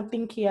mean, I don't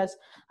think he has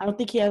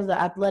the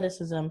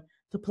athleticism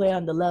to play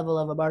on the level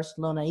of a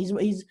Barcelona. He's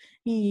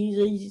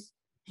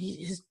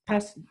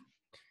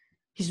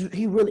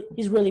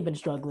really been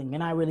struggling,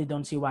 and I really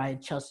don't see why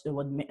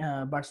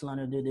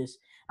Barcelona do this.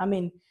 I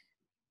mean,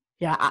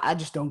 yeah, I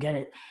just don't get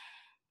it.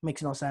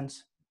 Makes no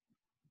sense.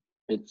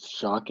 It's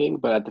shocking,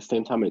 but at the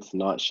same time, it's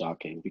not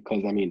shocking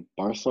because, I mean,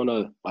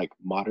 Barcelona, like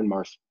modern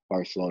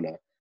Barcelona,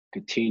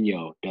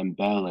 Coutinho,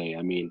 Dembele,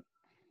 I mean,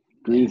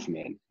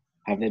 Griezmann,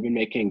 have they been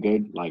making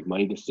good, like,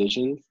 money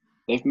decisions?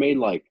 They've made,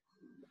 like,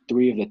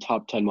 3 of the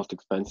top 10 most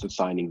expensive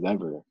signings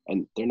ever,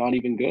 and they're not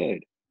even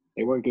good.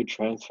 They weren't good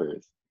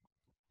transfers.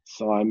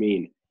 So, I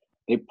mean,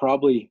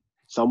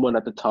 someone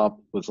at the top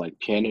was like,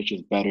 Pjanic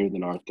is better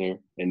than Arthur,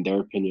 in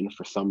their opinion,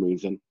 for some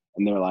reason.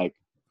 And they're like,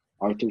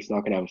 Arthur's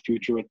not going to have a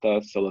future with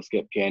us, so let's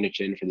get Pjanic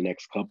in for the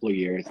next couple of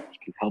years. He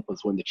can help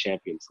us win the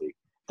Champions League.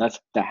 That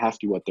has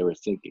to be what they were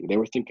thinking. They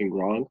were thinking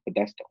wrong, but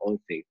that's the only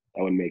thing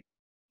that would make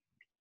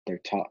their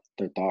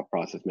thought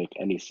process make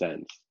any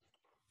sense.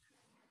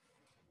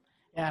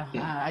 Yeah,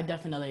 I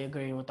definitely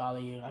agree with all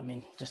of you. I mean,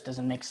 it just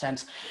doesn't make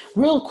sense.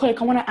 Real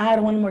quick, I want to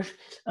add one more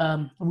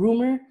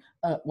rumor.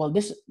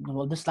 This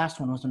last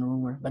one wasn't a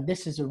rumor, but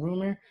this is a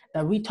rumor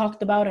that we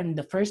talked about in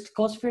the first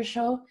Goalsphere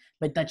show,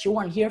 but that you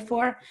weren't here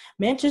for.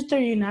 Manchester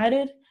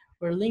United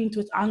were linked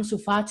with Ansu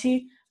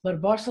Fati,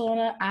 but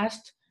Barcelona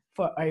asked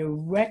for a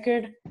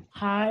record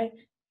high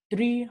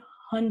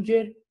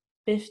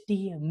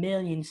 350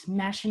 million,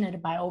 smashing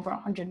it by over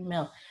 100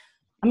 mil.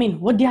 I mean,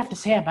 what do you have to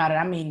say about it?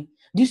 I mean,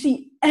 do you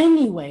see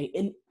any way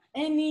in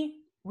any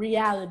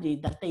reality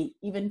that they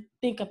even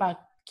think about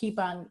keep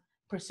on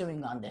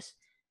pursuing on this?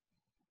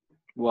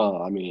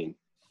 Well, I mean,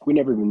 we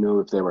never even knew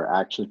if they were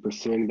actually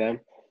pursuing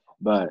them.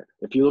 But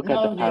if you look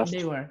at the past...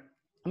 they were.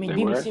 I mean,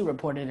 BBC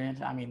reported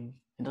it. I mean,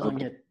 it doesn't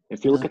get...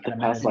 If you look at the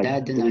past,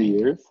 like, 3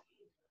 years,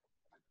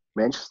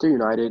 Manchester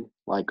United,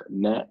 like,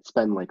 net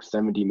spend, like,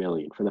 70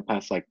 million for the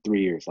past, like,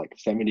 3 years. Like,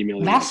 70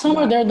 million. Last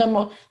summer,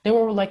 they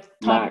were, like,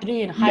 top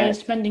 3 and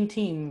highest spending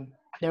team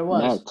there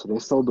was. Net. They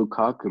sold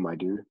Lukaku, my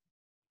dude.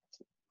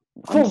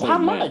 For how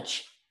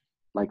much?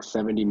 Like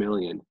 70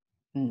 million.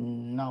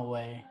 No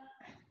way.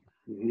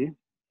 Mm-hmm.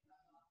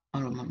 I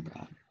don't remember.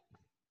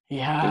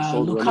 Yeah,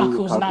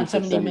 Lukaku's not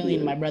 70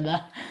 million, my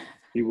brother.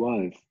 He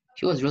was.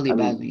 He was really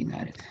bad with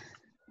United.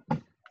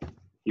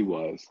 He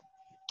was.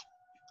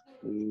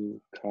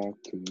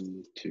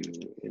 Lukaku to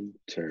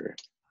Inter.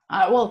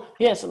 Well,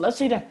 yes, let's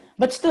say that.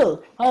 But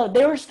still,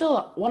 they were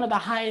still one of the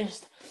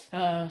highest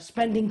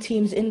spending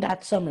teams in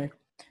that summer.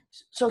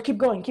 So keep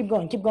going, keep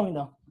going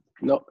though.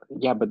 No,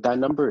 yeah, but that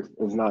number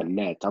is not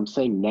net. I'm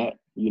saying net.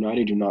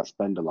 United do not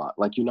spend a lot.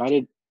 Like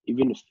United,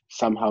 even if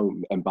somehow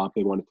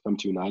Mbappe wanted to come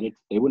to United,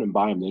 they wouldn't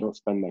buy him. They don't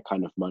spend that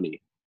kind of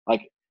money.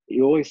 Like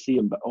you always see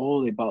him, but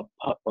oh, they bought.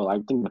 Well, I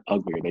think the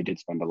Pugger they did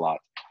spend a lot,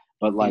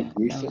 but like Yeah, that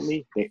was.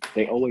 recently,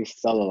 they always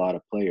sell a lot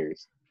of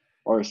players,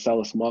 or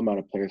sell a small amount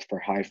of players for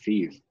high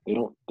fees. They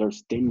don't. They're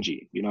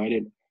stingy.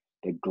 United,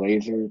 the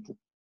Glazers.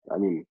 I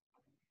mean,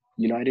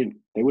 United,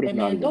 they would Hey have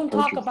not man, even don't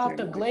talk purchased about him.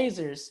 the Like,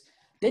 Glazers.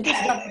 They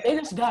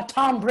just got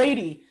Tom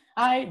Brady.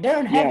 They're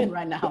in yeah, heaven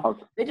right now. uh,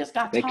 They just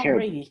got they Tom care.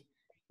 Brady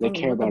They from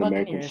care with the about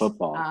American Buccaneers.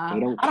 football. They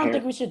don't I don't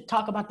think care. we should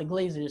talk about the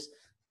Glazers.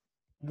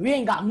 We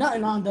ain't got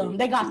nothing on them.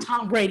 They got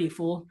Tom Brady,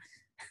 fool.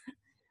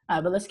 All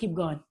right, but let's keep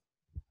going.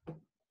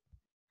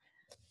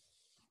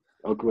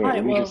 Okay, All wait. Let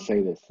right, me just well,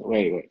 say this.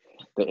 Wait.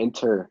 The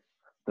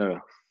yeah,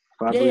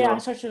 I Fabio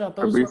searched it up.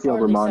 It was Fabrizio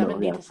reportedly Romano.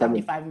 70 Yeah, to seven.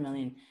 75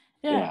 million.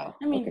 Yeah, Yeah.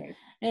 I mean, Okay.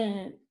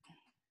 uh,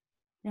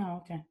 yeah,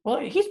 okay. Well,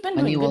 he's been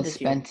Money doing good well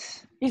this year.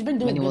 spent. He's been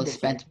doing Money good well this year.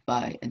 spent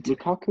by Inter.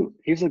 Lukaku,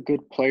 he's a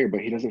good player, but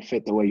he doesn't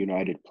fit the way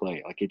United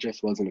play. Like it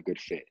just wasn't a good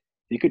fit.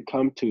 He could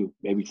come to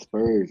maybe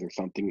Spurs or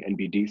something and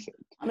be decent.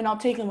 I mean, I'll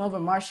take him over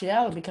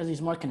Martial because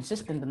he's more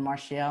consistent than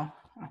Martial.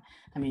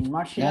 I mean, Not at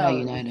Martial is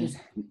United. just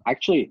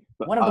Actually,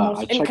 but one of the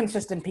most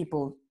inconsistent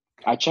people.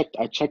 I checked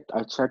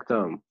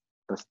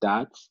the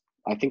stats.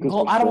 I think it was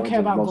Go. I don't before care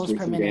the about most goals per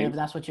recent minute game. if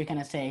that's what you're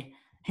gonna say.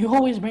 You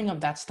always bring up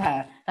that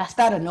stat. That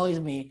stat annoys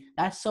me.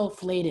 That's so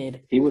flated.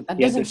 That He had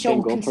the doesn't same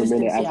show goal per minute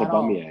consistency as at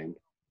all. Aubameyang.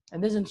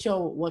 It doesn't show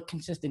what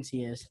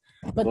consistency is.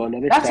 But Well,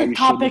 another that's a stat you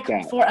should topic look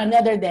at. for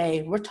another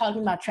day. We're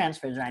talking about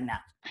transfers right now.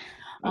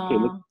 Okay,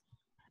 look, Um,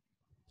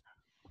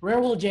 where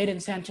will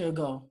Jadon Sancho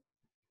go?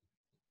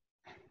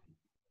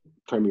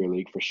 Premier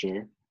League for sure.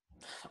 Yeah,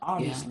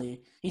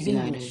 Obviously, he's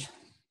United. English.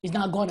 He's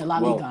not going to La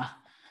Well, Liga.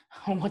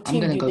 What I'm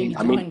team do gonna you go think he's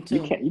I United. mean, going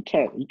to?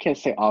 you can't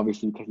say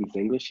obviously because he's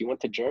English. He went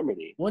to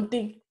Germany. One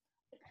thing,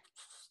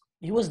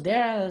 he was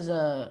there as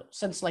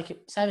since like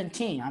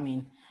 17. I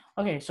mean,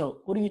 okay,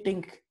 so who do you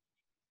think?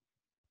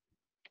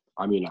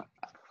 I mean,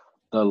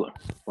 the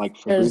like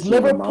There's Fabrizio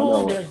Liverpool,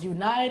 Romano. there's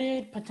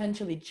United,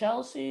 potentially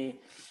Chelsea,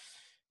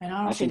 and I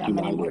don't I see think that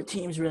many more United.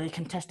 teams really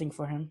contesting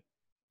for him.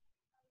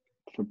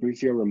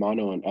 Fabrizio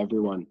Romano and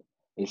everyone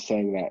is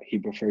saying that he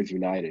prefers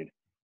United,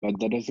 but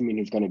that doesn't mean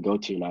he's going to go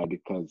to United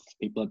because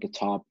people at the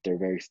top they're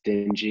very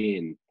stingy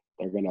and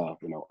they're gonna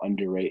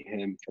underrate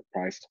him for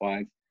price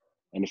wise.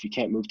 And if he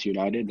can't move to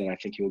United, then I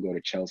think he will go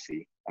to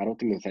Chelsea. I don't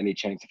think there's any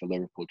chance of a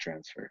Liverpool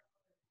transfer.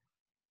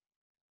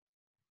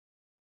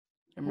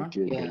 Imran? What's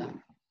your Yeah,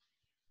 opinion?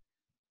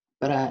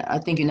 but I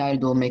think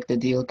United will make the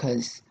deal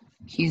because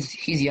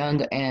he's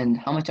young and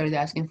how much are they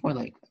asking for?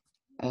 Like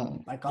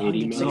Like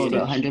 80 a little over 160, million?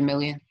 100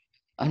 million,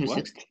 What?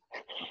 160.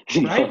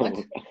 right?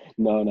 What?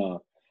 No,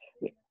 no.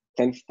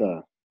 Since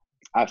the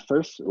at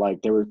first,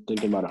 like they were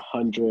thinking about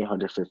 100,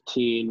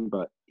 115,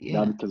 but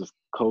now Yeah, because of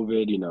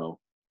COVID,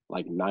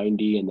 like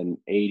 90 and then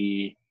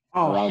 80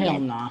 Oh around hell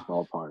that no,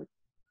 ballpark.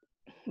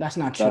 that's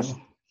not That's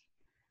true.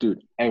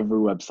 dude. Every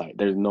website,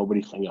 there's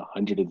nobody saying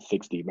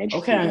 160. Okay,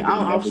 Manchester United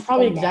I never was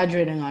probably spend that.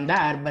 exaggerating on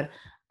that, but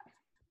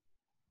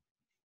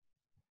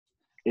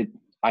It.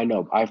 I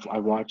know. I've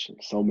watched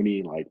so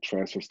many like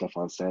transfer stuff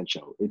on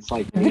Sancho. It's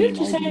like 80, didn't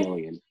you 90 say?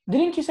 million.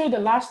 Didn't you say the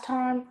last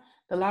time,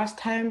 the last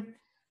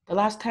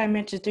time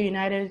Manchester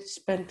United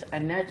spent a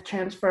net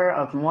transfer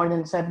of more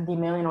than 70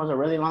 million was a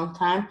really long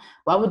time?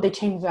 Why would they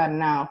change that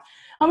now?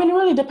 I mean, it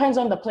really depends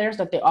on the players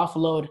that they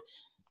offload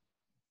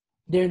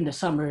during the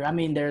summer. I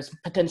mean, there's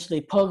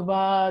potentially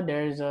Pogba.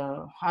 There's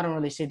I don't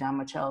really see that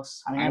much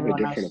else. I mean, I have a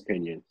everyone different else.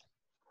 opinion.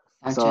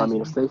 So I Sanchez.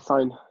 mean, if they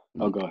sign,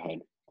 oh, Like, go ahead.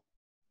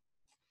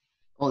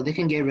 oh, they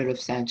can get rid of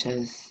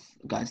Sanchez,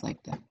 guys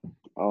like that.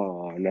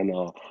 Oh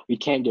no, we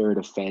can't get rid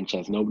of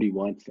Sanchez. Nobody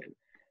wants him.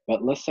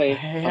 But let's say,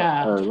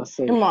 Yeah, or let's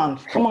say, come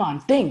on,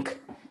 think.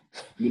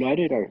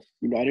 United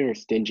are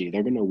stingy.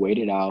 They're gonna wait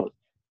it out.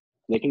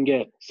 They can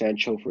get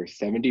Sancho for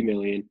 70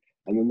 million,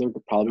 and then they're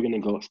probably gonna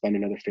go spend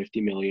another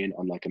 50 million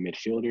on like a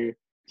midfielder.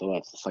 So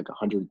that's just like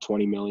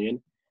 120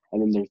 million.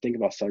 And then they're thinking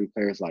about selling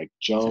players like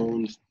Seven.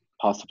 Jones,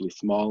 possibly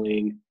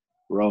Smalling,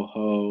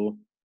 Rojo.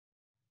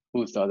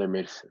 Who's the other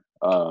mid?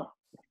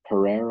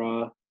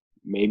 Pereira,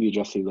 maybe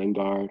Jesse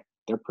Lingard.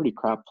 They're pretty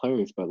crap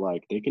players, but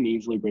like they can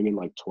easily bring in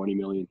like 20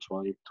 million,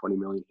 20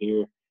 million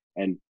here.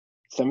 And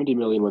 70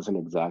 million was an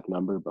exact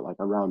number, but like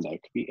around that.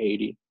 It could be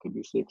 80, could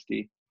be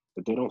 60.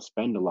 But they don't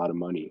spend a lot of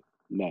money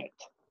net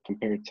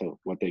compared to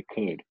what they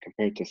could,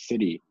 compared to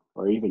City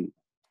or even,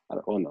 I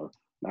don't, well, no,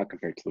 not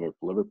compared to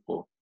Liverpool.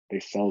 Liverpool, they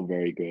sell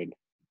very good.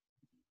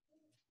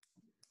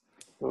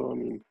 So, I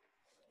mean,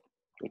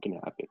 it can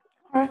happen.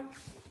 All right.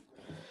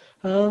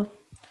 Uh,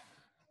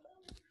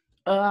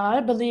 I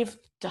believe.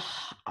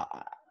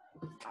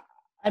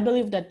 I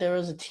believe that there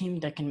is a team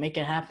that can make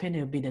it happen.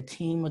 It would be the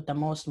team with the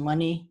most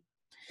money,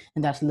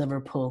 and that's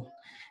Liverpool.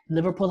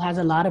 Liverpool has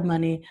a lot of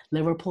money.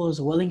 Liverpool is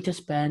willing to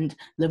spend.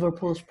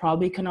 Liverpool's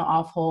probably going to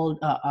offload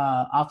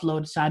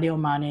Sadio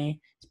Mane.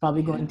 It's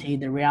probably going to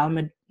either Real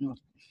Madrid,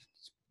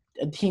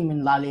 a team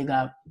in La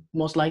Liga,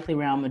 most likely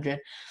Real Madrid.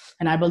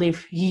 And I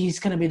believe he's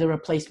going to be the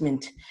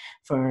replacement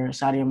for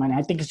Sadio Mane.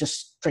 I think it's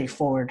just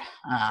straightforward.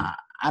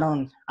 I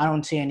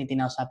don't see anything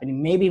else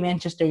happening. Maybe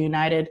Manchester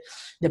United,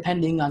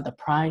 depending on the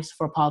price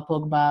for Paul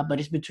Pogba, but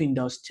it's between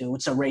those two.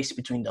 It's a race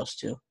between those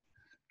two.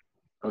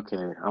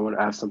 Okay, I want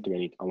to add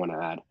something I want to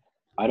add.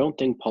 I don't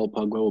think Paul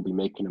Pogba will be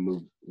making a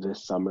move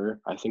this summer.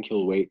 I think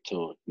he'll wait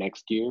till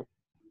next year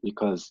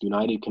because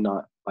United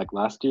cannot, like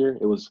last year,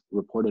 it was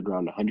reported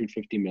around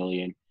 150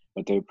 million,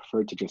 but they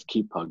preferred to just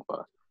keep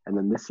Pogba. And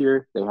then this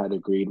year, they had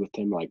agreed with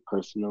him, like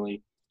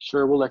personally,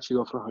 sure, we'll let you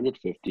go for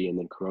 150, and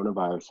then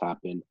coronavirus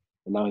happened,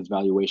 and now his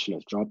valuation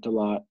has dropped a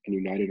lot, and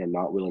United are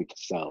not willing to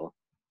sell.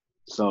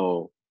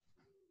 So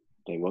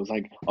they was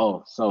like,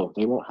 so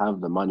they won't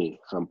have the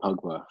money from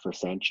Pogba for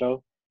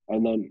Sancho.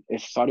 And then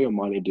if Sadio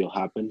Mane deal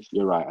happens,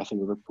 you're right. I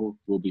think Liverpool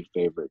will be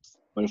favorites.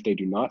 But if they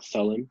do not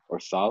sell him or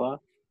Salah,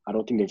 I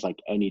don't think there's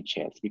like any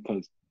chance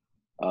because,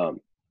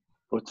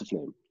 what's his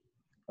name?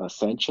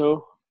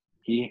 Sancho,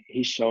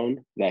 he's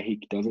shown that he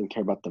doesn't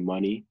care about the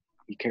money.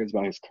 He cares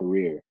about his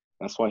career.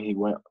 That's why he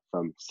went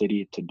from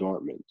City to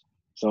Dortmund.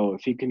 So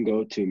if he can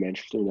go to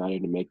Manchester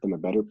United and make them a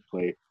better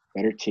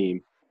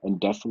team, and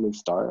definitely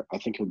start, I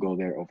think he'll go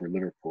there over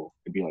Liverpool.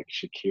 It'd be like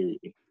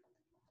Shaqiri.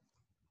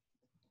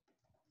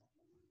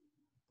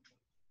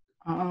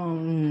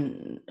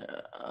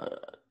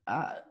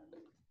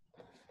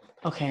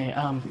 Okay.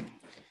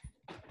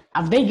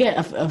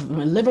 If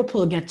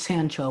Liverpool gets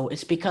Sancho,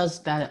 it's because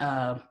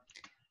Sadio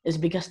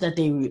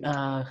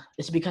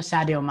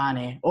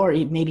Mane or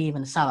maybe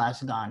even Salah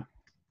is gone.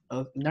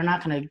 They're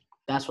not gonna.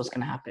 That's what's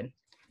gonna happen.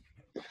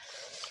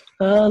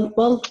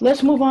 Well,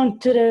 let's move on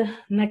to the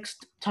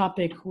next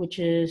topic, which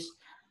is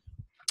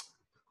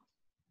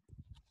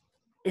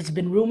it's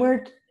been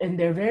rumored, and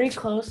they're very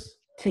close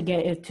to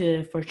get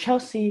it for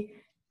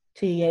Chelsea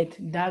to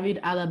get David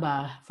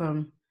Alaba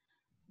from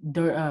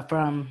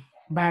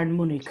Bayern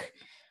Munich.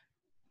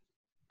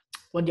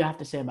 What do you have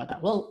to say about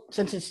that? Well,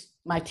 since it's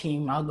my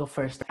team, I'll go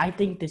first. I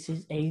think this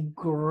is a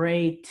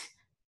great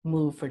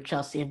move for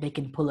Chelsea if they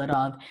can pull it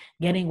off.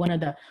 Getting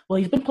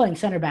he's been playing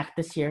center back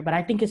this year, but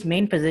I think his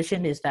main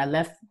position is that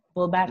left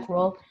fullback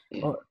role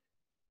or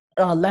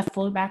left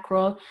fullback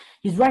role.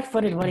 He's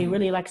right-footed, but he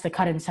really likes to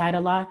cut inside a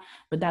lot.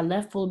 But that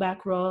left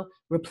fullback role,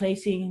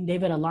 replacing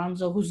David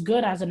Alonso, who's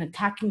good as an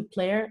attacking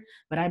player,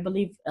 but I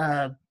believe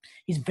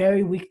he's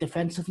very weak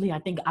defensively. I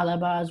think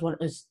Alaba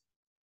is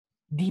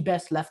the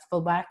best left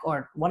fullback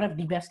or one of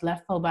the best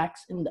left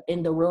fullbacks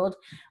in the world.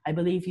 I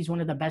believe he's one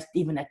of the best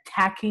even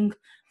attacking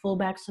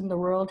fullbacks in the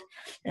world.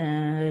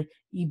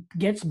 He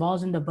gets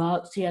balls in the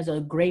box. He has a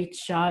great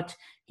shot.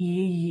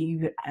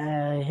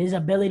 His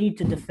ability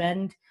to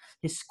defend,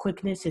 his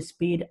quickness, his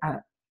speed.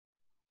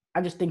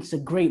 I just think it's a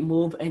great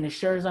move and it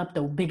shores up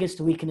the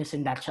biggest weakness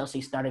in that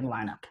Chelsea starting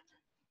lineup,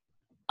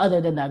 other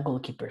than that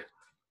goalkeeper,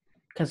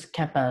 because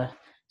Kepa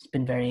has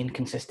been very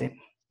inconsistent.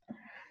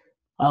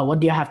 What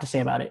do you have to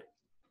say about it?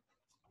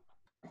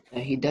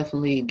 He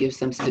definitely gives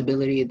some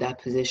stability at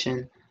that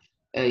position.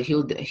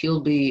 He'll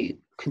be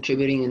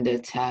contributing in the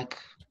attack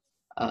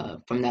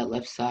from that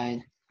left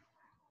side.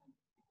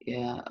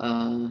 Yeah,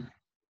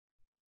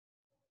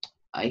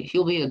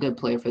 he'll be a good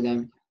player for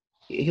them.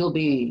 He'll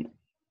be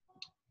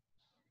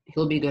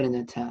good in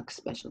the attack,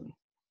 especially.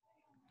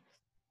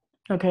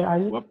 Okay,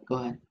 Go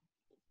ahead.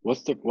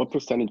 What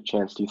percentage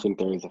chance do you think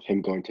there is of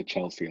him going to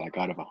Chelsea, like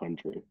out of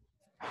 100?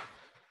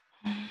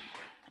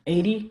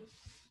 80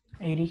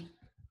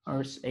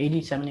 or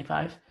 80,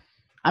 75.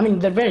 I mean,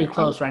 they're very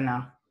close right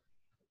now.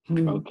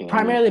 Okay.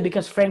 Primarily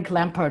because Frank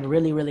Lampard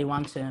really, really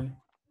wants him.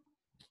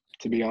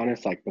 To be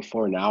honest, like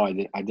before now, I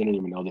didn't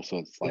even know this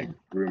was like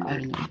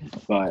rumored.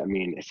 But I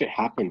mean, if it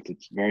happens,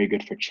 it's very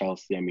good for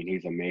Chelsea. I mean,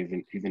 he's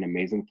amazing. He's an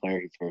amazing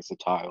player. He's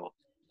versatile.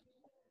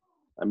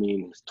 I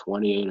mean, he's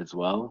 28 as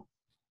well.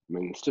 I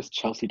mean, it's just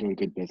Chelsea doing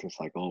good business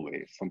like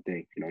always.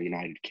 Something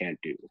United can't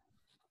do.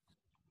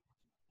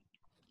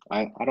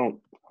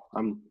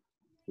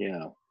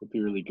 It'd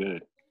be really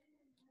good.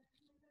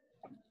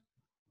 All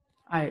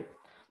right,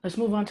 let's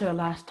move on to the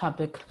last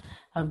topic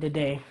of the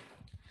day.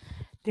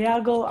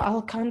 Thiago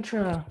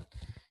Alcantara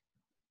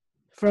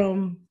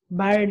from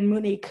Bayern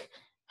Munich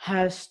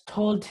has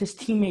told his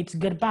teammates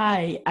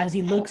goodbye as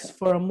he looks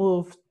for a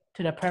move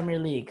to the Premier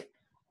League.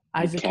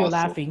 Isaac, you're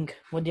laughing.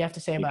 What do you have to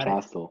say about it?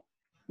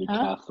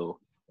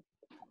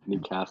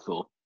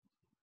 Newcastle.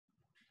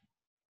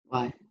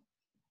 Why?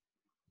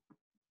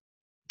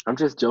 I'm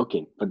just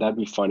joking, but that'd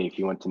be funny if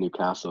he went to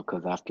Newcastle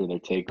because after their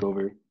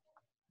takeover.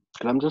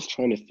 And I'm just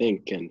trying to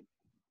think, and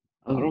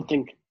I don't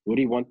think would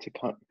he want to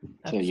come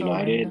to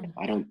United?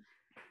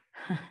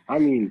 I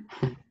mean,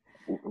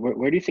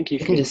 where do you think he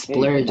can just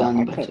splurge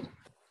on budget?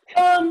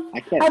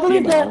 I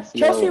believe that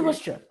Chelsea was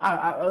sure.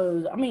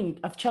 I mean,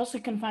 if Chelsea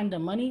can find the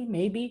money,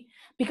 maybe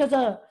because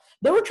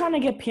they were trying to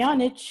get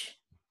Pjanic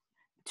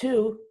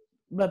too,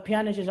 but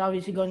Pjanic is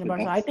obviously going to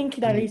Barcelona. I think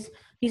that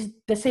he's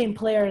the same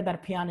player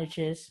that Pjanic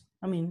is.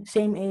 I mean,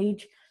 same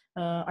age.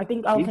 I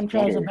think He's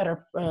Alcantara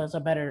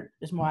better.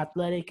 is more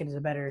athletic and is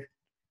a better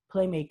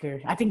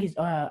playmaker. I think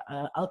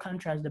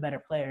Alcantara is the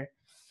better player,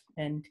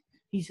 and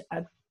he's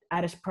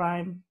at his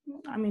prime.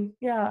 I mean,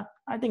 yeah,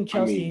 I think I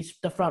mean, Chelsea's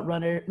the front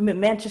runner.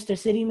 Manchester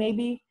City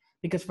maybe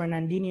because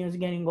Fernandinho is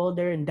getting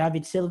older and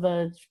David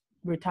Silva is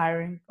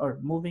retiring or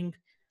moving.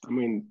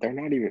 they're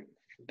not even.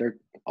 They're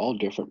all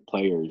different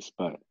players,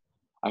 but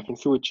I can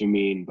see what you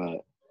mean.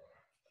 But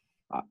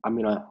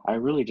I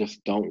really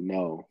just don't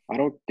know. I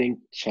don't think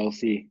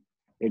Chelsea.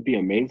 It'd be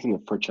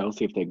amazing for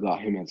Chelsea if they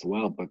got him as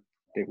well. But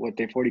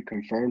they've already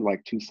confirmed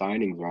like 2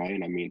 signings, right?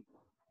 And I mean,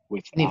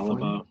 with They Alaba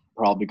fun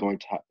probably going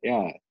to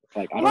yeah, it's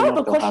like I Well, I don't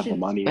have know a if they'll have the question.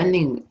 money.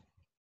 spending.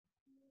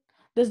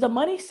 Does the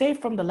money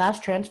saved from the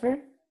last transfer?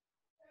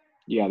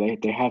 Yeah,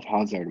 they have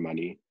Hazard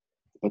money,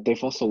 but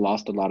they've also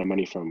lost a lot of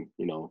money from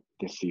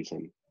this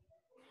season,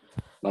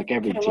 like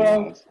every Okay, team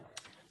well, has.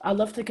 I'd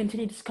love to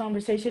continue this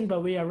conversation,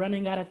 but we are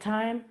running out of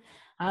time.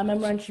 I'm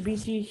Imran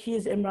Shibisi, he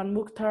is Imran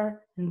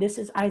Mukhtar, and this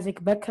is Isaac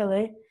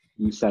Bekele.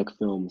 USAC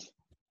Films.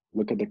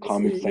 Look at the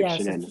comment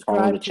section and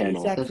follow the Subscribe to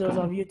channel. Isaac Fields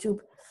on Subscribe. YouTube.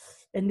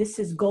 And this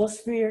is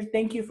Goalsphere.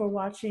 Thank you for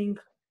watching.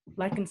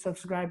 Like and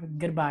subscribe.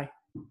 Goodbye.